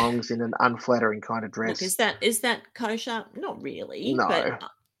in thongs in an unflattering kind of dress. Look, is that kosher? Not really. No. But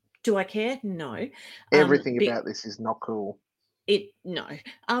do I care? No. Everything about this is not cool. No.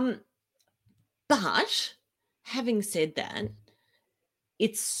 But having said that,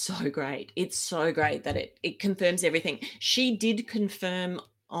 it's so great. It's so great that it confirms everything. She did confirm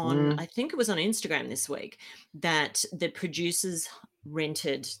on, I think it was on Instagram this week, that the producers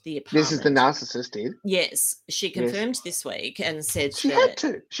rented the apartment. This is the narcissist did. Yes, she confirmed this week and said she had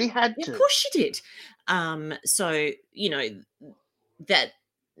to. She had to. Of course she did. So that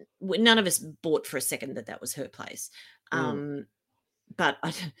none of us bought for a second that was her place. But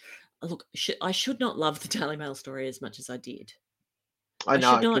I should not love the Daily Mail story as much as I did. I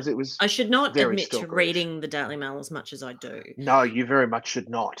know, because it was. I should not admit to stalkerish. reading the Daily Mail as much as I do. No, you very much should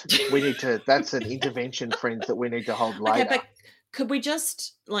not. We need to. That's an intervention, friends, that we need to hold later. Okay, but could we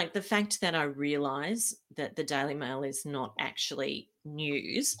just, like, the fact that I realise that the Daily Mail is not actually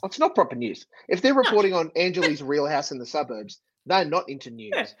news. It's not proper news. If they're reporting on Angelique's real house in the suburbs, they're not into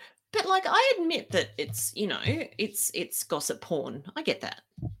news. But like, I admit that it's, you know, it's gossip porn. I get that.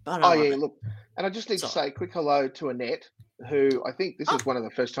 But Oh yeah, look, and I just need to say a quick hello to Annette, who I think this is one of the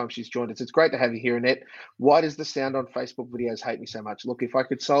first times she's joined us. It's great to have you here, Annette. Why does the sound on Facebook videos hate me so much? Look, if I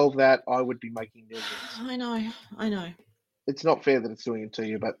could solve that, I would be making millions. I know. It's not fair that it's doing it to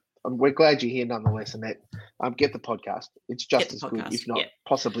you, but we're glad you're here nonetheless, Annette. Get the podcast. It's just as good, if not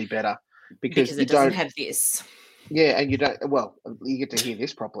possibly better, because it doesn't have this. Yeah, and you don't. Well, you get to hear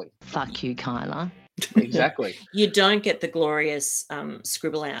this properly. Fuck you, Kyla. Exactly. You don't get the glorious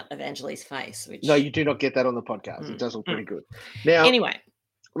scribble out of Angelique's face. Which... No, you do not get that on the podcast. It does look pretty good. Now, anyway,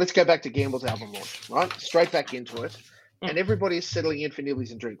 let's go back to Gamble's album launch, right? Straight back into it. And everybody is settling in for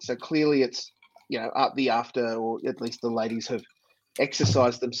nibblies and drinks. So clearly it's, you know, the after, or at least the ladies have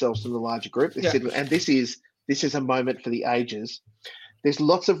exercised themselves from the larger group. And this is a moment for the ages. There's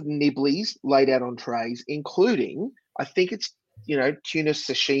lots of nibblies laid out on trays, including, I think it's, you know, tuna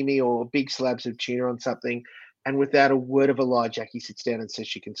sashimi or big slabs of tuna on something. And without a word of a lie, Jackie sits down and says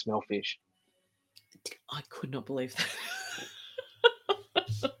she can smell fish. I could not believe that.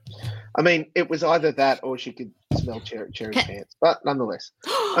 I mean, it was either that or she could smell Cherry's pants, but nonetheless.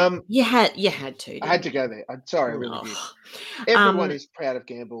 You had to. I had to go there. I'm sorry, I really did. Everyone is proud of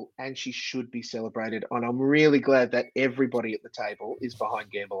Gamble, and she should be celebrated. And I'm really glad that everybody at the table is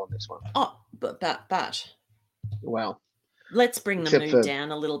behind Gamble on this one. Oh, but well, let's bring the mood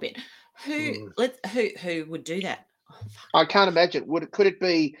down a little bit. Who would do that? I can't imagine. Could it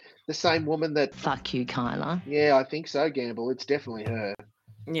be the same woman that? Fuck you, Kyla. Yeah, I think so, Gamble. It's definitely her.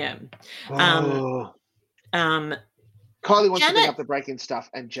 Yeah. Kylie wants to bring up the break-in stuff,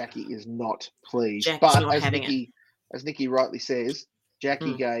 and Jackie is not pleased. Jackie's not as Nikki rightly says,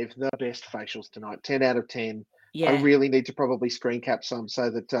 Jackie gave the best facials tonight. 10 out of 10. Yeah. I really need to probably screen cap some so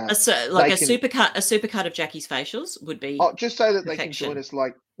that a supercut of Jackie's facials would be just so that perfection. They can join us,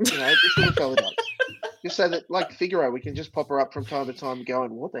 like, you know, this little fella does. Just so that, like Figaro, we can just pop her up from time to time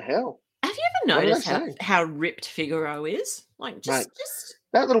going, what the hell? Have you ever noticed how ripped Figaro is? Like, just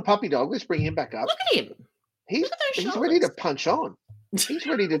that little puppy dog, let's bring him back up. Look at him. He's ready to punch on. He's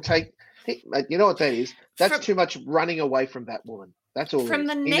ready to take. You know what that is? That's too much running away from that woman. That's all. From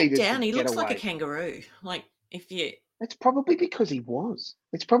the neck down, he looks like a kangaroo. Like, if you. It's probably because he was.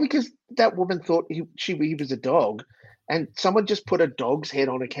 It's probably because that woman thought he was a dog, and someone just put a dog's head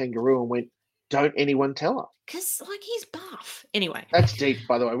on a kangaroo and went, "Don't anyone tell her." Because, like, he's buff. Anyway, that's deep.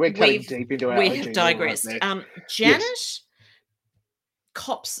 By the way, we're cutting deep into our. We have digressed. Janet.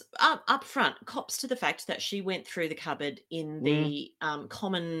 Cops up front to the fact that she went through the cupboard in the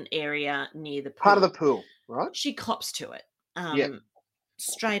common area near the pool. Part of the pool, right? She cops to it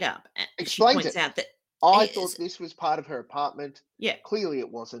straight up. Explains she points out that I thought this was part of her apartment. Yeah. Clearly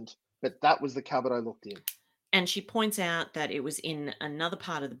it wasn't, but that was the cupboard I looked in. And she points out that it was in another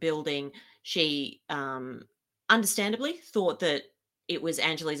part of the building. She understandably thought that it was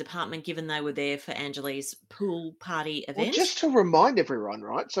Angelique's apartment, given they were there for Angelique's pool party event. Well, just to remind everyone,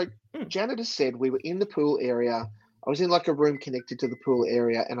 right? So Janet has said we were in the pool area. I was in like a room connected to the pool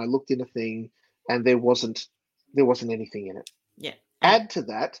area, and I looked in a thing, and there wasn't anything in it. Yeah. Add to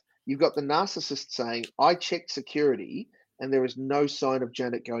that, you've got the narcissist saying, I checked security, and there is no sign of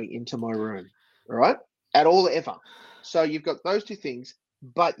Janet going into my room, all right? At all ever. So you've got those two things,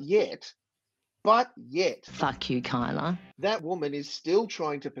 but yet, fuck you, Kyla. That woman is still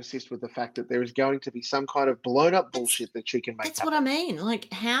trying to persist with the fact that there is going to be some kind of blown up bullshit that she can make. That's happen. What I mean.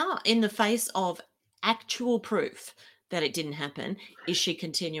 Like, how, in the face of actual proof that it didn't happen, is she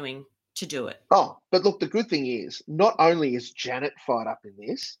continuing to do it? Oh, but look, the good thing is, not only is Janet fired up in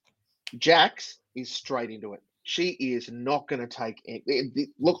this, Jax is straight into it. She is not going to take it.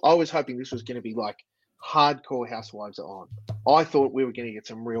 Look, I was hoping this was going to be like hardcore Housewives are on. I thought we were going to get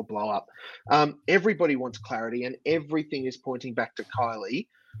some real blow up. Everybody wants clarity, and everything is pointing back to Kylie,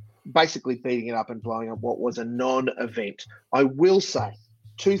 basically beating it up and blowing up what was a non-event. I will say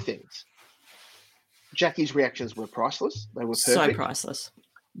two things. Jackie's reactions were priceless. They were perfect. So priceless.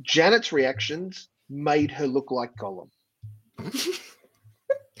 Janet's reactions made her look like Gollum.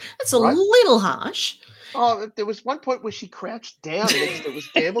 That's a little harsh. Oh, there was one point where she crouched down next to it. Was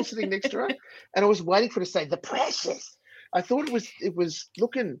Gamble sitting next to her, and I was waiting for her to say the precious. I thought it was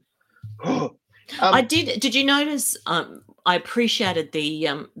looking. I did. Did you notice? I appreciated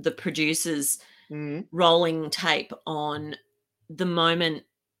the producers rolling tape on the moment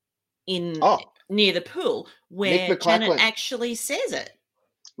near the pool where Janet actually says it.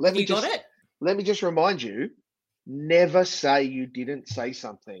 You got it? Let me just remind you: never say you didn't say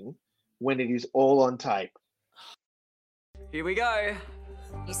something when it is all on tape. Here we go.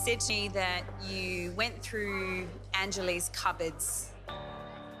 You said to me that you went through Angelique's cupboards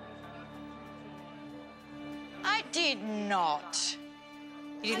did not.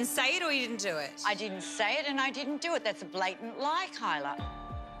 You didn't say it or you didn't do it? I didn't say it and I didn't do it. That's a blatant lie, Kyla.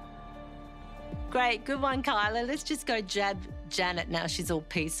 Great, good one, Kyla. Let's just go jab Janet now. She's all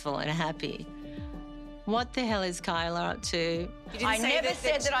peaceful and happy. What the hell is Kyla up to? I never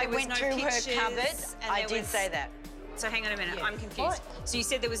said that I went through her cupboard. I did say that. So hang on a minute, I'm confused. So you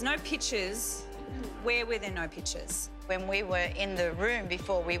said there was no pictures. Where were there no pictures? When we were in the room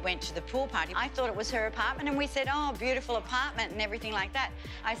before we went to the pool party, I thought it was her apartment and we said, oh, beautiful apartment and everything like that.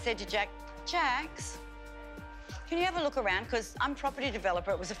 I said to Jax, can you have a look around? Because I'm a property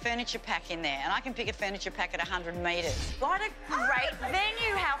developer. It was a furniture pack in there and I can pick a furniture pack at 100 metres. What a great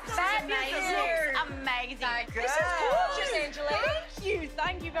venue. How fabulous. Amazing. This is gorgeous, Angeline.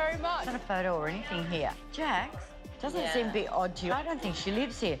 Thank you very much. Not a photo or anything here. Jax, doesn't seem to be odd to you. I don't think she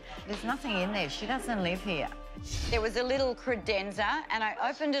lives here. There's nothing in there. She doesn't live here. There was a little credenza and I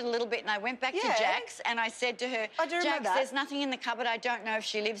opened it a little bit and I went back to Jax and I said to her, Jax, there's nothing in the cupboard. I don't know if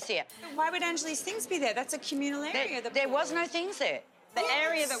she lives here. Why would Angeli's things be there? That's a communal area. There was no things there. The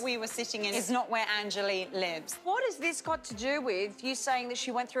area that we were sitting in is not where Angeli lives. What has this got to do with you saying that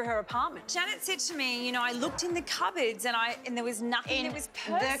she went through her apartment? Janet said to me, you know, I looked in the cupboards and there was nothing that was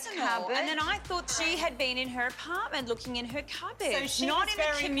personal. cupboard? And then I thought she had been in her apartment looking in her cupboard. So she not was in the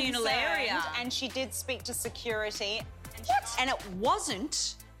very communal area. concerned, and she did speak to security. And it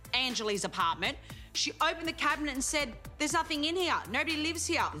wasn't Angeli's apartment. She opened the cabinet and said, there's nothing in here. Nobody lives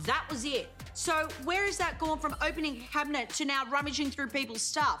here. That was it. So where is that gone from opening a cabinet to now rummaging through people's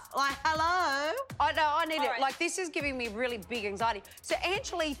stuff? Like, hello? I know, I need it. Like, this is giving me really big anxiety. So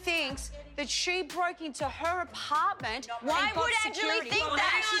Angeli thinks that she broke into her apartment. Why and got would Angeli security. think Well,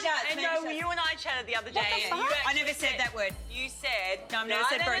 that? She does. And no, you and I chatted the other day. the fuck? I never said that word. You said... No, I've never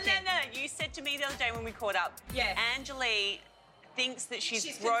said broken. No. You said to me the other day when we caught up, Angeli thinks that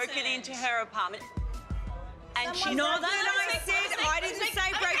she's broken into her apartment. And she... Not that I said. I didn't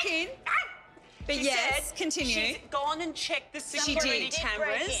say break in. But She yes, said continue. She's gone and checked the security did.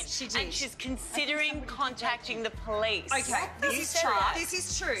 cameras. She did. And she's considering contacting the police. Okay, this is true. This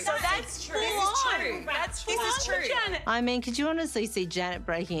is true. So that's true. This is true. That's This is true. Janet. I mean, could you honestly see Janet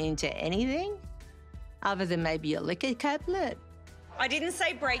breaking into anything other than maybe a liquor cabinet? I didn't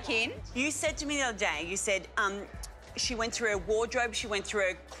say break in. You said to me the other day, you said, she went through her wardrobe, she went through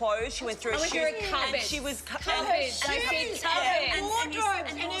her clothes, she went through her shoes. through her cupboard. And she was... Cupboard. I said cupboard. Wardrobe.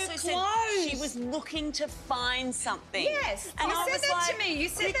 and also her said clothes. she was looking to find something. Yes, And you I said was that like, to me. You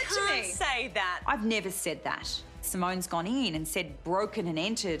said we that to can't me. say that. I've never said that. Simone's gone in and said broken and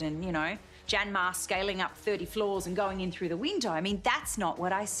entered and, you know, Jan Ma scaling up 30 floors and going in through the window. I mean, that's not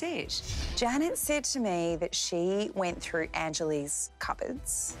what I said. Janet said to me that she went through Angeli's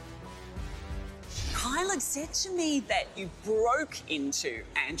cupboards. Kyla said to me that you broke into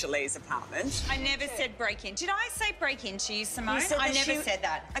Angeli's apartment. I never said break in. Did I say break into you, Simone? You said I that never said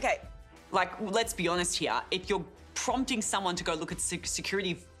that. Okay, like, let's be honest here. If you're prompting someone to go look at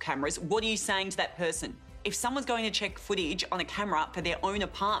security cameras, what are you saying to that person? If someone's going to check footage on a camera for their own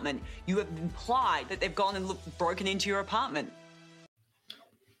apartment, you have implied that they've gone and broken into your apartment.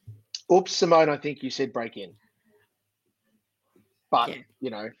 Oops, Simone, I think you said break in. But, you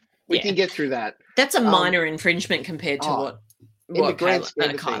know, we can get through that. That's a minor infringement compared to what in the grand scheme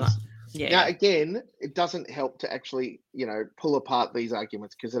of Kyla. things. Yeah. Now, again, it doesn't help to actually, you know, pull apart these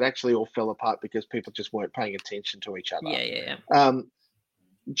arguments because it actually all fell apart because people just weren't paying attention to each other. Yeah.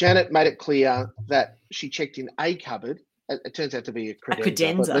 Janet made it clear that she checked in a cupboard. It turns out to be a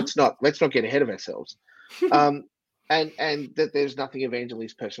credenza. But let's not get ahead of ourselves. And that there's nothing of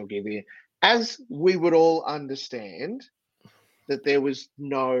Angeli's personal gear there. As we would all understand that there was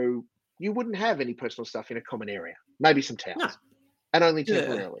you wouldn't have any personal stuff in a common area. Maybe some towels. No. And only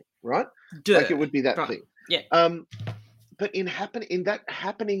temporarily, right? Like it would be that thing. Yeah. But in that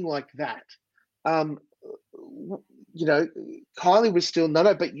happening like that, you know, Kylie was still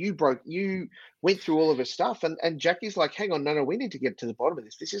but you went through all of her stuff and Jackie's like, hang on, no, we need to get to the bottom of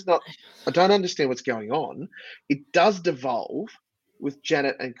this. This is not, I don't understand what's going on. It does devolve with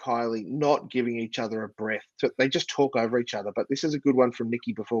Janet and Kylie not giving each other a breath. So they just talk over each other. But this is a good one from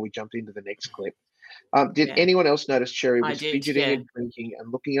Nikki before we jump into the next clip. Did anyone else notice Cherry was fidgeting and drinking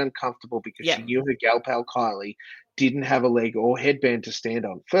and looking uncomfortable because she knew her gal pal Kylie didn't have a leg or headband to stand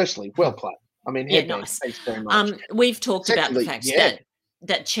on? Firstly, well played. I mean, headband thanks very much. We've talked about the fact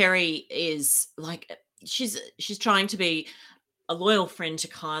that Cherry is like she's trying to be a loyal friend to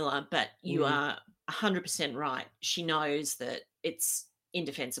Kyla, but you are 100% right. She knows that it's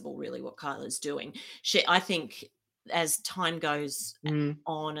indefensible, really, what Kyla's doing. I think as time goes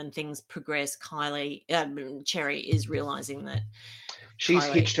on and things progress, Cherry is realising that she's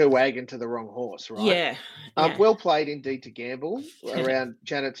hitched her wagon to the wrong horse, right? Yeah. Well played indeed to gamble around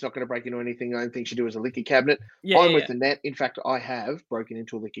Janet's not going to break into anything. The only thing she do is a liquor cabinet. I'm with the net. In fact, I have broken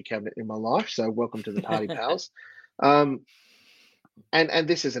into a liquor cabinet in my life, so welcome to the party, pals. And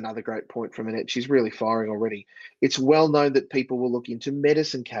this is another great point from Annette. She's really firing already. It's well known that people will look into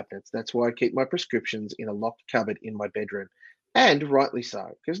medicine cabinets. That's why I keep my prescriptions in a locked cupboard in my bedroom. And rightly so,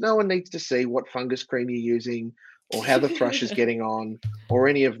 because no one needs to see what fungus cream you're using or how the thrush is getting on or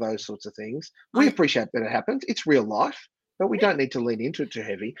any of those sorts of things. We appreciate that it happens. It's real life, but we don't need to lean into it too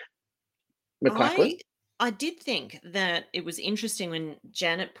heavy. McLachlan? I did think that it was interesting when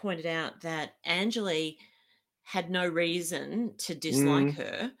Janet pointed out that Anjali had no reason to dislike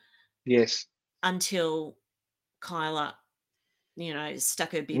her. Yes. Until Kyla,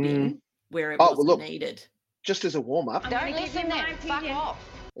 stuck her bib in where it wasn't needed. Just as a warm-up. Don't listen then. Fuck off.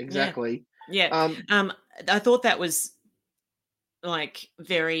 Exactly. Yeah. I thought that was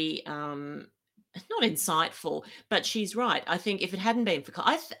very not insightful, but she's right. I think if it hadn't been for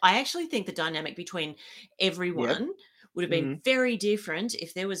Kyla, I actually think the dynamic between everyone would have been very different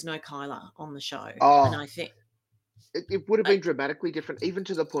if there was no Kyla on the show. And I think it would have been dramatically different, even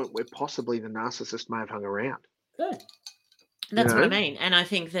to the point where possibly the narcissist may have hung around. Good. That's what I mean. And I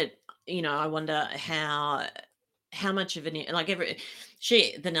think that, I wonder how much of the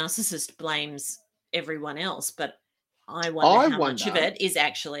narcissist blames everyone else, but I wonder how much of it is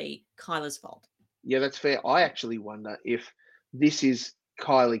actually Kyla's fault. Yeah, that's fair. I actually wonder if this is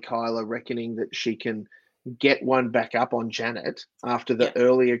Kyla reckoning that she can get one back up on Janet after the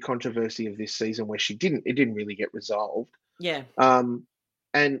earlier controversy of this season where it didn't really get resolved. Yeah.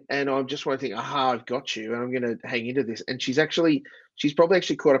 And I just want to think, I've got you, and I'm going to hang into this. And she's probably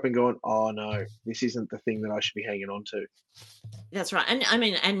actually caught up and going, oh no, this isn't the thing that I should be hanging on to. That's right. And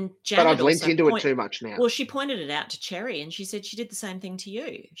Janet. But I've lent into it too much now. Well, she pointed it out to Cherry, and she said she did the same thing to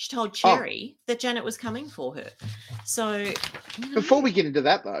you. She told Cherry that Janet was coming for her. So before we get into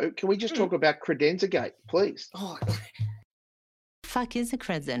that though, can we just talk about Credenza Gate, please? Oh, fuck is a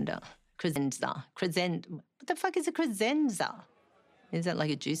credenza? Credenza. What the fuck is a credenza? Is that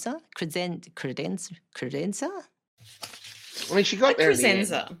like a juicer? Credenza? I mean, she got there.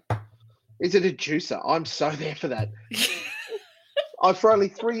 Credenza. Is it a juicer? I'm so there for that. For only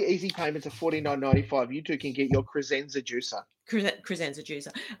 3 easy payments of $49.95, you two can get your Credenza juicer. Credenza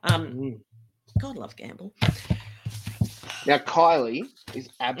juicer. God love gamble. Now, Kylie is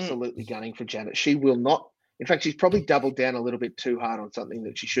absolutely gunning for Janet. She will not. In fact, she's probably doubled down a little bit too hard on something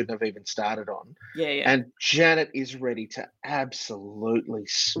that she shouldn't have even started on. Yeah. And Janet is ready to absolutely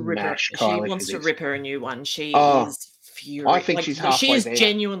smash Kylie. She wants to rip her a new one. She is furious. I think she's halfway there. She is there.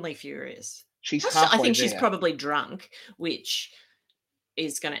 Genuinely furious. She's halfway I think there. She's probably drunk, which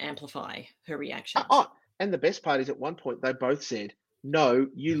is going to amplify her reaction. And the best part is at one point they both said, no,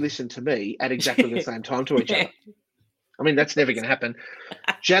 you listen to me at exactly the same time to each other. I mean, that's never going to happen.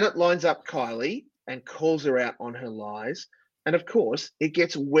 Janet lines up Kylie and calls her out on her lies. And of course, it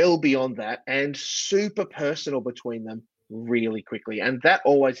gets well beyond that and super personal between them really quickly. And that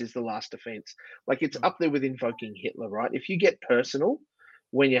always is the last offense. It's up there with invoking Hitler, right? If you get personal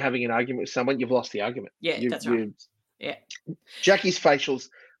when you're having an argument with someone, you've lost the argument. Yeah, that's right. Yeah. Jackie's facials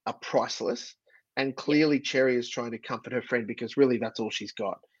are priceless. And clearly Cherry is trying to comfort her friend because really that's all she's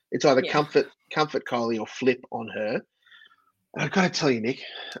got. It's either comfort Kylie or flip on her. And I've got to tell you, Nick,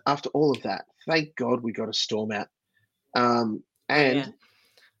 after all of that, thank God we got a storm out.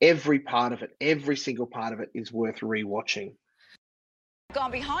 Every part of it, every single part of it is worth rewatching.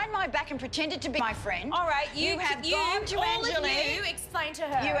 Gone behind my back and pretended to be my friend. All right, you have gone to Anjali. You explain to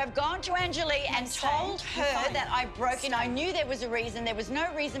her. You have gone to Anjali and told her that I broke in. I knew there was a reason. There was no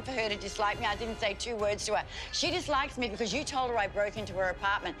reason for her to dislike me. I didn't say 2 words to her. She dislikes me because you told her I broke into her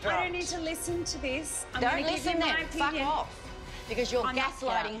apartment. I don't need to listen to this. Don't listen then. Fuck off. Because you're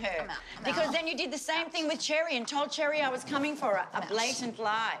gaslighting her. Because then you did the same thing with Cherry and told Cherry I was coming for her. A blatant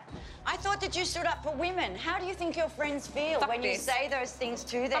lie. I thought that you stood up for women. How do you think your friends feel when you say those things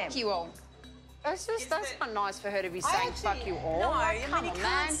to them? Fuck you all. That's not nice for her to be saying fuck you all. No, I mean, you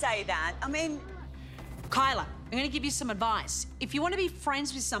can't say that. I mean... Kyla, I'm going to give you some advice. If you want to be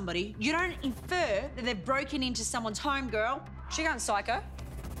friends with somebody, you don't infer that they've broken into someone's home, girl. She going psycho?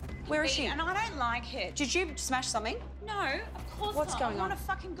 Where is she? And I don't like it. Did you smash something? No, of course What's not. going on? I want to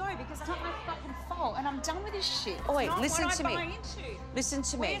fucking go because it's not my fucking fault and I'm done with this shit. Oh, wait, it's not listen what to I me. buy into. Listen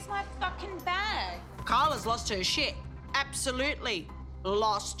to me. Where's my fucking bag? Kyla's lost her shit. Absolutely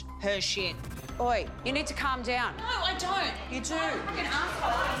lost her shit. Oi, you need to calm down. No, I don't. You do. Fucking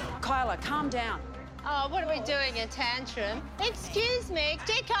asshole. Kyla, calm down. Oh, what are we doing, a tantrum? Excuse me,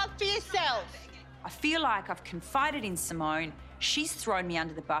 dick up for yourself. I feel like I've confided in Simone. She's thrown me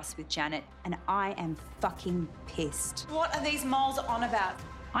under the bus with Janet, and I am fucking pissed. What are these moles on about?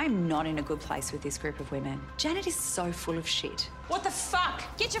 I'm not in a good place with this group of women. Janet is so full of shit. What the fuck?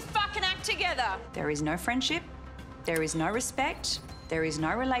 Get your fucking act together. There is no friendship. There is no respect. There is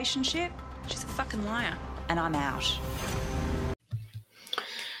no relationship. She's a fucking liar, and I'm out.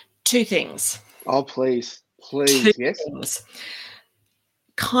 Two things. Oh, please. Two Yes. things.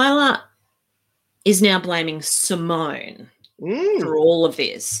 Kyla is now blaming Simone for all of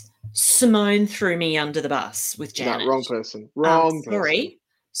this. Simone threw me under the bus with Janet. No, wrong person. Wrong person.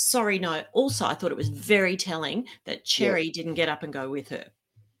 Sorry, no. Also, I thought it was very telling that Cherry didn't get up and go with her.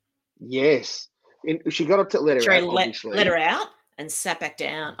 Yes. She got up to let her Cherry out, obviously. let her out and sat back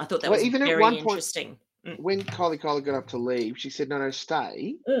down. I thought that was even very at one interesting. Point, when Kylie got up to leave, she said, no,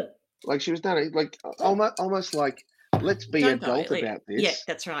 stay. Like she was done, like almost like, let's be adult about this. Yeah,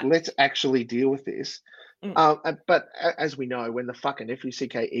 that's right. Let's actually deal with this. But as we know, when the fucking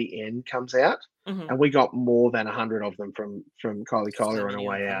FUCKEN comes out, and we got more than 100 of them from Kylie Collier on her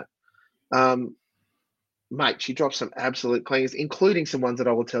way out, mate, she dropped some absolute clangers, including some ones that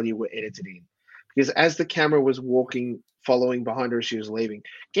I will tell you were edited in. Because as the camera was following behind her as she was leaving,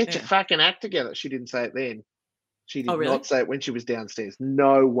 get your fucking act together. She didn't say it then. She did not say it when she was downstairs.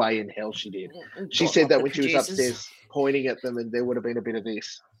 No way in hell she did. She said that when she was upstairs pointing at them, and there would have been a bit of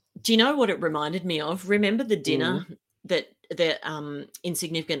this. Do you know what it reminded me of? Remember the dinner the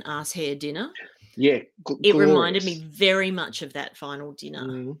insignificant ass hair dinner? Yeah, it reminded me very much of that final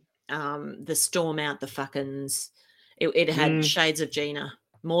dinner. The storm out, the fuckins. It had shades of Gina,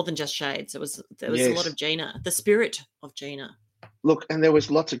 more than just shades. There was a lot of Gina, the spirit of Gina. Look, and there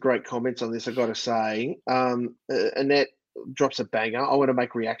was lots of great comments on this, I've got to say. Annette drops a banger. I want to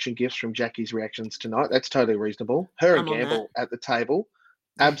make reaction gifts from Jackie's reactions tonight. That's totally reasonable. Her and Gamble at the table,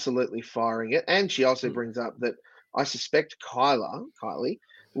 absolutely firing it. And she also brings up that I suspect Kylie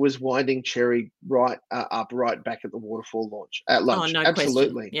was winding Cherry right back at the waterfall launch at lunch. Oh, no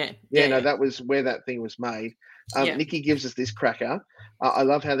absolutely. Question. No, that was where that thing was made. Nikki gives us this cracker. I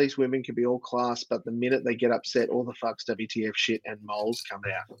love how these women can be all class, but the minute they get upset, all the fucks, WTF shit, and moles come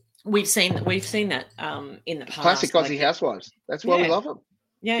out. We've seen that in the past. Classic Aussie housewives. That's why we love them.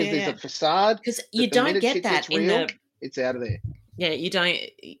 Yeah, because there's a facade. Because you don't get that in real, it's out of there. Yeah, you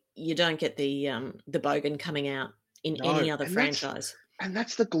don't get the bogan coming out in any other franchise. And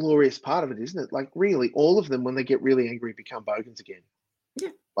that's the glorious part of it, isn't it? Like, really, all of them, when they get really angry, become bogans again. Yeah.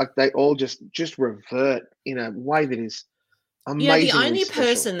 Like, they all just revert in a way that is amazing. Yeah, the only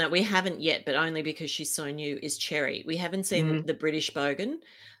person that we haven't yet, but only because she's so new, is Cherry. We haven't seen the British bogan.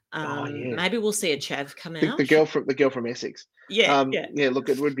 Maybe we'll see a Chav come out. The girl from Essex. Yeah, Look,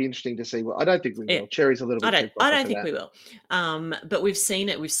 it would be interesting to see. I don't think we will. Cherry's a little bit. I don't think we will. But we've seen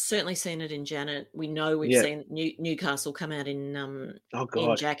it. We've certainly seen it in Janet. We know we've seen Newcastle come out in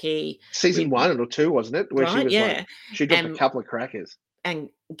in Jackie. Season 1 or 2, wasn't it? Where she was she dropped a couple of crackers. And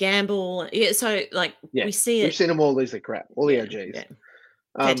Gamble. Yeah, so we see it. We've seen them all lose their crap. All the OGs. Yeah.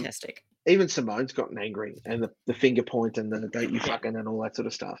 Fantastic. Even Simone's gotten angry, and the finger point and the don't you fucking and all that sort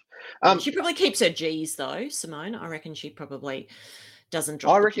of stuff. She probably keeps her G's though, Simone. I reckon she probably doesn't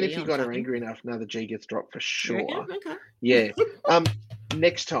drop. I reckon if you got her angry enough, another G gets dropped for sure. Okay. Yeah.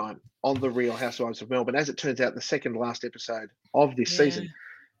 Next time on The Real Housewives of Melbourne, as it turns out, the second last episode of this season,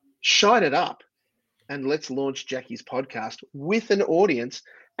 shine it up, and let's launch Jackie's podcast with an audience.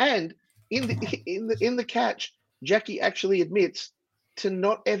 And in the catch, Jackie actually admits to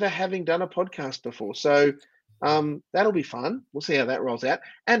not ever having done a podcast before. So that'll be fun. We'll see how that rolls out.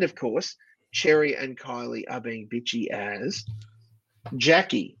 And of course, Cherry and Kylie are being bitchy as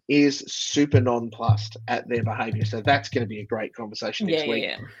Jackie is super nonplussed at their behavior. So that's going to be a great conversation next week.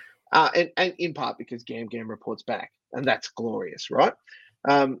 And in part because Gam reports back, and that's glorious, right?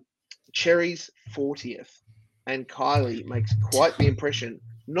 Cherry's 40th, and Kylie makes quite the impression,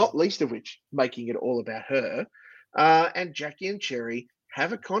 not least of which making it all about her. And Jackie and Cherry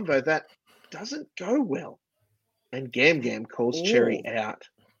have a convo that doesn't go well. And Gam calls Cherry out.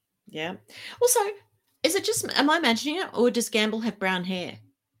 Yeah. Also, is it just, am I imagining it, or does Gamble have brown hair?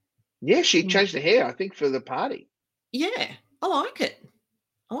 Yeah, she changed her hair, I think, for the party. Yeah, I like it.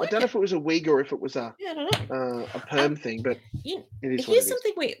 I don't know if it was a wig or if it was a perm thing, but it is here's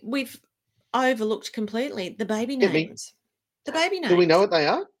something we've overlooked completely: the baby names. The baby names. Do we know what they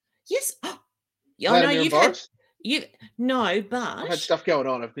are? Yes. Oh, no, you've had. But I had stuff going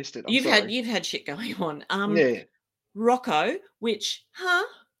on. I've missed it. You've had shit going on. Rocco, which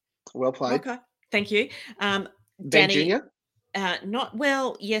well played. Rocco, thank you. Ben Danny Jr. Not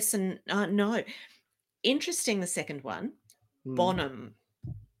well. Yes and no. Interesting, the second one, Hmm. Bonham.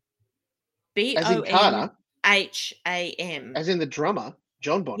 As in Carter? Bonham. As in the drummer,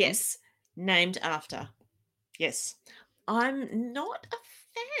 John Bonham? Yes, named after. Yes. I'm not a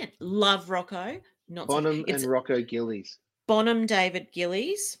fan. Love Rocco. Not so Bonham it's and Rocco Gillies. Bonham David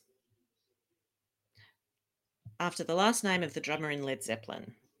Gillies, after the last name of the drummer in Led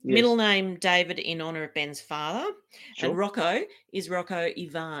Zeppelin. Yes. Middle name David in honor of Ben's father. Sure. And Rocco is Rocco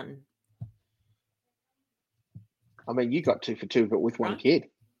Ivan. I mean, you got 2 for 2, but with one Right. kid.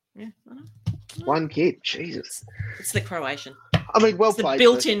 Yeah, I know. One kid. Jesus. It's the Croatian. I mean, well It's the played.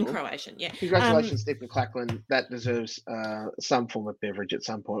 built-in Croatian, yeah. Congratulations, Nick McLachlan. That deserves some form of beverage at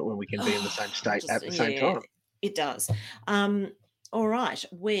some point when we can be in the same state at the same time. It does. All right.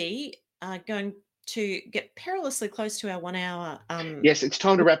 We are going to get perilously close to our 1 hour. Yes, it's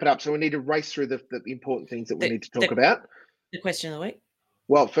time to wrap it up. So we need to race through the important things that we need to talk about. The question of the week.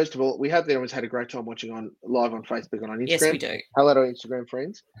 Well, first of all, we hope that everyone's had a great time watching live on Facebook and on Instagram. Yes, we do. Hello to our Instagram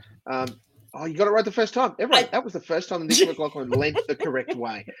friends. You got it right the first time. Everyone, that was the first time Nick McLachlan lent the correct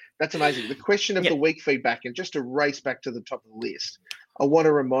way. That's amazing. The question of the week feedback, and just to race back to the top of the list, I want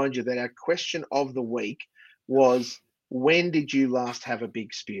to remind you that our question of the week was, when did you last have a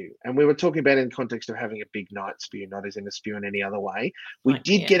big spew? And we were talking about it in context of having a big night spew, not as in a spew in any other way. We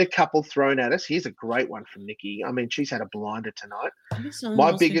did get a couple thrown at us. Here's a great one from Nikki. I mean, she's had a blinder tonight.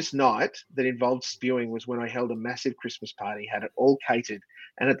 My biggest night that involved spewing was when I held a massive Christmas party, had it all catered,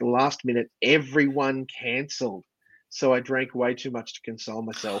 and at the last minute, everyone cancelled. So I drank way too much to console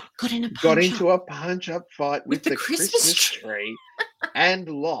myself. Got into a punch-up fight with the Christmas tree and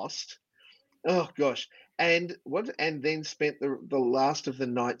lost. Oh, gosh. And then spent the last of the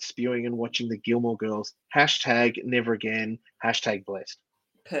night spewing and watching the Gilmore Girls. # never again. # blessed.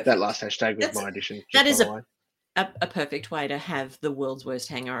 Perfect. That last hashtag was my addition. That is a perfect way to have the world's worst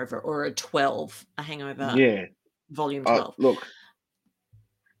hangover, or a hangover. Yeah. Volume 12. Look.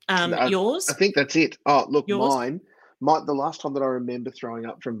 Yours? I think that's it. Oh, look, yours? mine. The last time that I remember throwing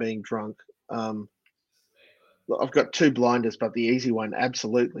up from being drunk. I've got 2 blinders, but the easy one,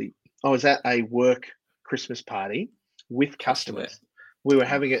 absolutely. I was at a work Christmas party with customers. We were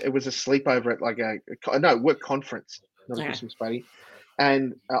having it was a sleepover at like a work conference, not a Christmas party.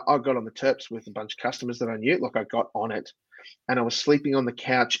 And I got on the terps with a bunch of customers that I knew. Like, I got on it, and I was sleeping on the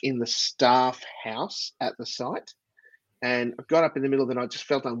couch in the staff house at the site. And I got up in the middle of the night, just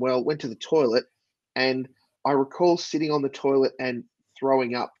felt unwell, went to the toilet, and I recall sitting on the toilet and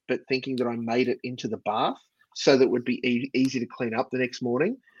throwing up, but thinking that I made it into the bath so that it would be easy to clean up the next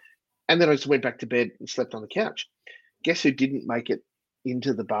morning. And then I just went back to bed and slept on the couch. Guess who didn't make it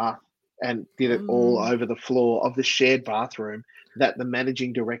into the bath and did it all over the floor of the shared bathroom that the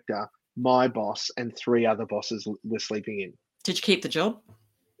managing director, my boss, and 3 other bosses were sleeping in? Did you keep the job?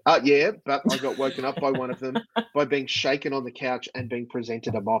 Yeah, but I got woken up by one of them by being shaken on the couch and being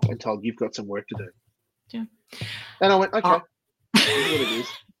presented a mop and told, you've got some work to do. Yeah. And I went, okay, that's what it is.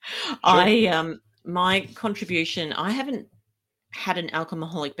 Sure. My contribution, I haven't had an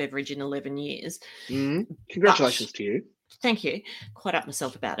alcoholic beverage in 11 years. Congratulations to you. Thank you. Quite up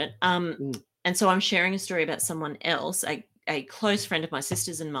myself about it. And so I'm sharing a story about someone else, a close friend of my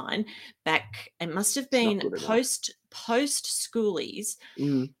sister's and mine, back, it must have been post schoolies.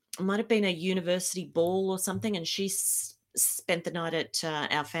 It might have been a university ball or something, and she spent the night at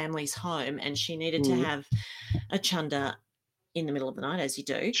our family's home, and she needed to have a chunder in the middle of the night, as you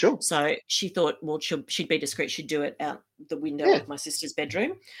do. Sure. So she thought, well, she'd be discreet. She'd do it out the window of my sister's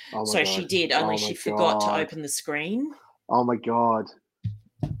bedroom. So she did, only she forgot to open the screen. Oh, my God.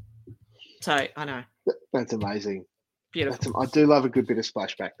 So I know. That's amazing. Beautiful. I do love a good bit of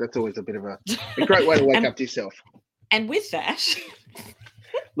splashback. That's always a bit of a great way to wake up to yourself. And with that...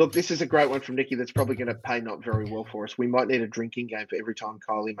 Look, this is a great one from Nikki that's probably going to pay not very well for us. We might need a drinking game for every time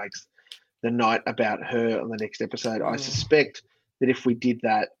Kylie makes the night about her on the next episode. I suspect that if we did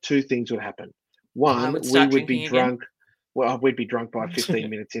that, 2 things would happen. One, we would be drunk. Again. Well, we'd be drunk by 15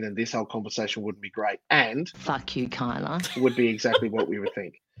 minutes in, and this whole conversation wouldn't be great. And fuck you, Kyla. Would be exactly what we would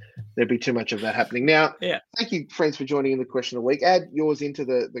think. There'd be too much of that happening. Now, thank you, friends, for joining in the question of the week. Add yours into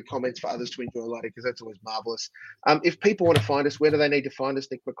the comments for others to enjoy later, because that's always marvellous. If people want to find us, where do they need to find us,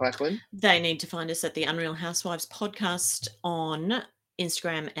 Nick McLachlan? They need to find us at the Unreal Housewives podcast on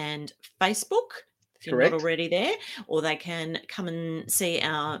Instagram and Facebook, if you're not already there, or they can come and see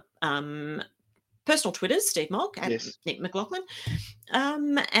our personal Twitters, Steve Mock and Nick McLachlan.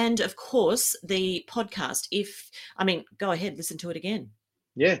 And, of course, the podcast. Go ahead, listen to it again.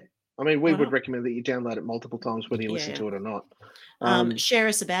 Yeah. I mean, we would recommend that you download it multiple times, whether you listen to it or not. Share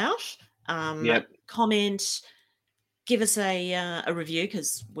us about, comment, give us a review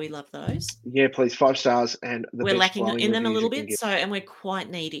because we love those. Yeah, please, 5 stars and the We're best lacking glowing in them a reviews little you can bit, give. and we're quite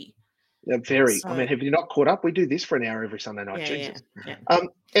needy. Yeah, very. So, I mean, have you not caught up? We do this for an hour every Sunday night. Jesus. Yeah.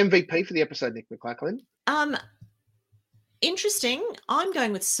 MVP for the episode, Nick McLachlan. Interesting. I'm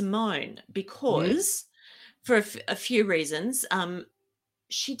going with Simone because for a few reasons.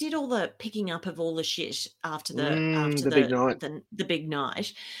 She did all the picking up of all the shit after the big night. The big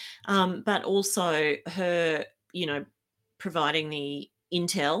night, but also her, providing the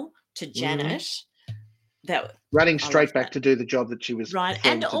intel to Janet. That running straight back to do the job that she was right,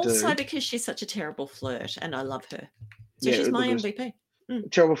 and also do. because she's such a terrible flirt, and I love her. So she's my MVP.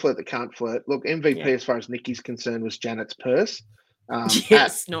 Terrible flirt that can't flirt. Look, MVP as far as Nikki's concerned was Janet's purse.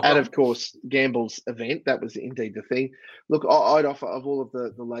 Yes, of course, Gamble's event. That was indeed the thing. Look, I'd offer of all of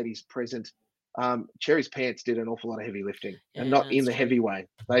the ladies present, Cherry's pants did an awful lot of heavy lifting, and not in the heavy way.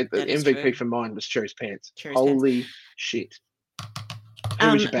 The MVP for mine was Cherry's pants. Holy shit!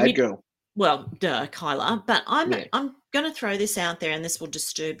 Who was your bad girl? Well, Kyla. But I'm going to throw this out there, and this will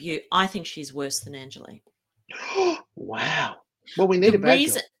disturb you. I think she's worse than Angelique. Wow. Well, we need a bad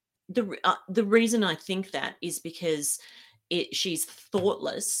girl. The reason I think that is because she's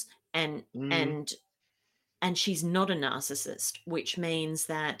thoughtless and she's not a narcissist, which means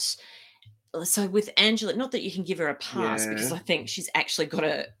that. So with Angela, not that you can give her a pass because I think she's actually got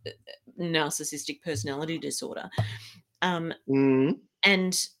a narcissistic personality disorder,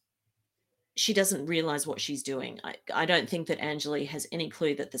 and she doesn't realize what she's doing. I don't think that Angela has any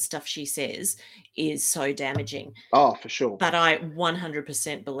clue that the stuff she says is so damaging. Oh, for sure. But I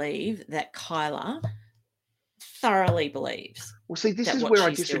 100% believe that Kyla thoroughly believes. Well, see, this is where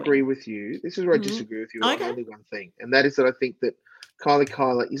I disagree with you. This is where I disagree with you on only one thing, and that is that I think that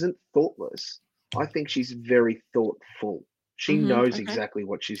Kyla isn't thoughtless. I think she's very thoughtful. She knows exactly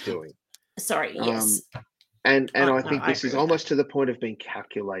what she's doing. Sorry, yes. And I think this is almost to the point of being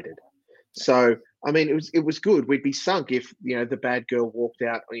calculated. So, I mean, it was good. We'd be sunk if, the bad girl walked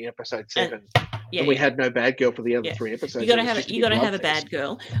out in episode 7 and we had no bad girl for the other 3 episodes. You got to have a bad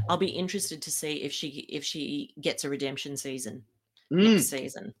girl. I'll be interested to see if she gets a redemption season next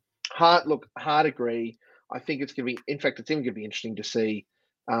season. Hard agree. I think it's going to be, in fact, it's even going to be interesting to see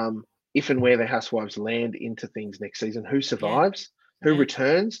if and where the Housewives land into things next season. Who survives? Who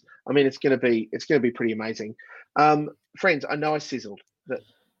returns? I mean, it's going to be pretty amazing. Friends, I know I sizzled that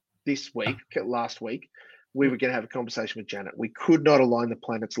last week, we were going to have a conversation with Janet. We could not align the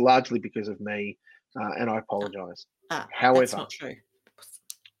planets largely because of me, and I apologize. However, that's not true.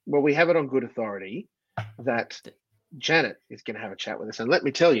 Well, we have it on good authority that Janet is going to have a chat with us. And let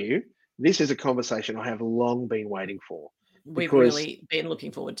me tell you, this is a conversation I have long been waiting for. We've really been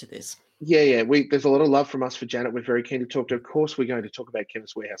looking forward to this. Yeah. There's a lot of love from us for Janet. We're very keen to talk to her. Of course, we're going to talk about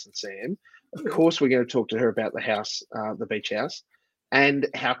Kevin's Warehouse and Sam. Of course, we're going to talk to her about the house, the beach house. And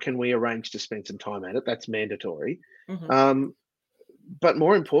how can we arrange to spend some time at it? That's mandatory. But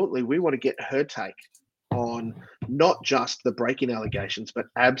more importantly, we want to get her take on not just the break-in allegations, but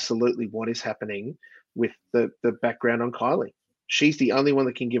absolutely what is happening with the background on Kylie. She's the only one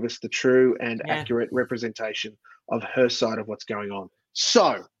that can give us the true and accurate representation of her side of what's going on.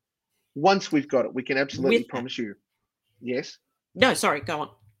 So once we've got it, we can absolutely promise you. Yes? No, sorry, go on.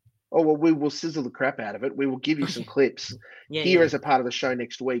 Oh, well, we will sizzle the crap out of it. We will give you some clips here as a part of the show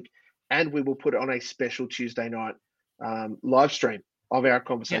next week, and we will put it on a special Tuesday night live stream of our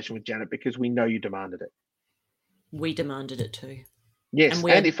conversation with Janet because we know you demanded it. We demanded it too. Yes,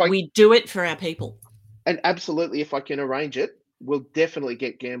 and we do it for our people. And absolutely, if I can arrange it, we'll definitely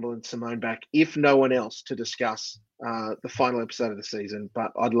get Gamble and Simone back, if no one else, to discuss the final episode of the season.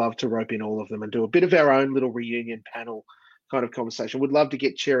 But I'd love to rope in all of them and do a bit of our own little reunion panel kind of conversation. Would love to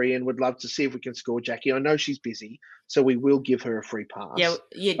get Cherry in. Would love to see if we can score Jackie. I know she's busy, so we will give her a free pass.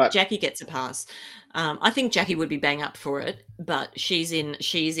 Yeah, Jackie gets a pass. I think Jackie would be bang up for it, but she's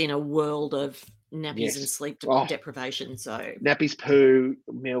in a world of nappies and sleep deprivation. So nappies, poo,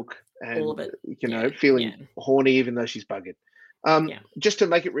 milk, and all of it. Feeling horny even though she's buggered. Just to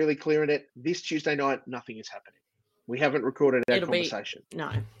make it really clear in it, this Tuesday night, nothing is happening. We haven't recorded our conversation.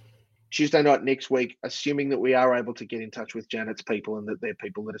 No. Tuesday night next week, assuming that we are able to get in touch with Janet's people and that they're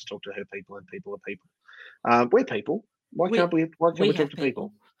people, let us talk to her people, and people are people. We're people. Why can't we talk to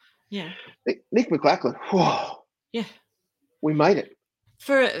people? Yeah. Nick McLachlan. Whoa. Yeah. We made it.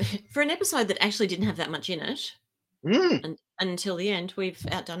 For an episode that actually didn't have that much in it, and until the end, we've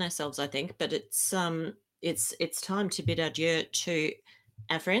outdone ourselves, I think. But it's time to bid adieu to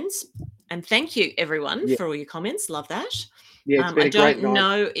our friends, and thank you everyone for all your comments. Love that. Yeah, it's been a great night. I don't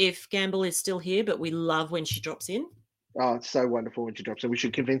know if Gamble is still here, but we love when she drops in. Oh, it's so wonderful when she drops in. We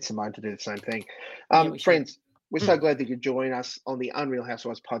should convince Simone to do the same thing. Friends, We're so glad that you join us on the Unreal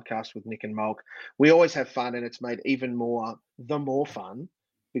Housewives podcast with Nick and Mulk. We always have fun, and it's made even more fun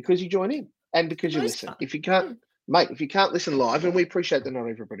because you join in and because you listen. If you can't, mate, if you can't listen live, and we appreciate that not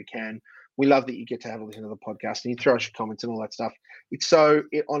everybody can, we love that you get to have a listen to the podcast and you throw us your comments and all that stuff.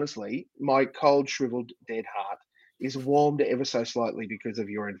 Honestly, my cold, shriveled, dead heart is warmed ever so slightly because of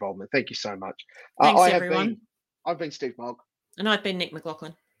your involvement. Thank you so much. Thanks, everyone. I've been Steve Mulk. And I've been Nick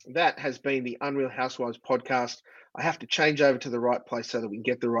McLaughlin. That has been the Unreal Housewives podcast. I have to change over to the right place so that we can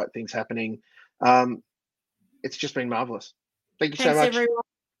get the right things happening. It's just been marvelous. Thanks so much. Everyone.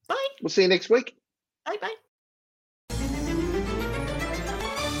 Bye. We'll see you next week. Bye-bye.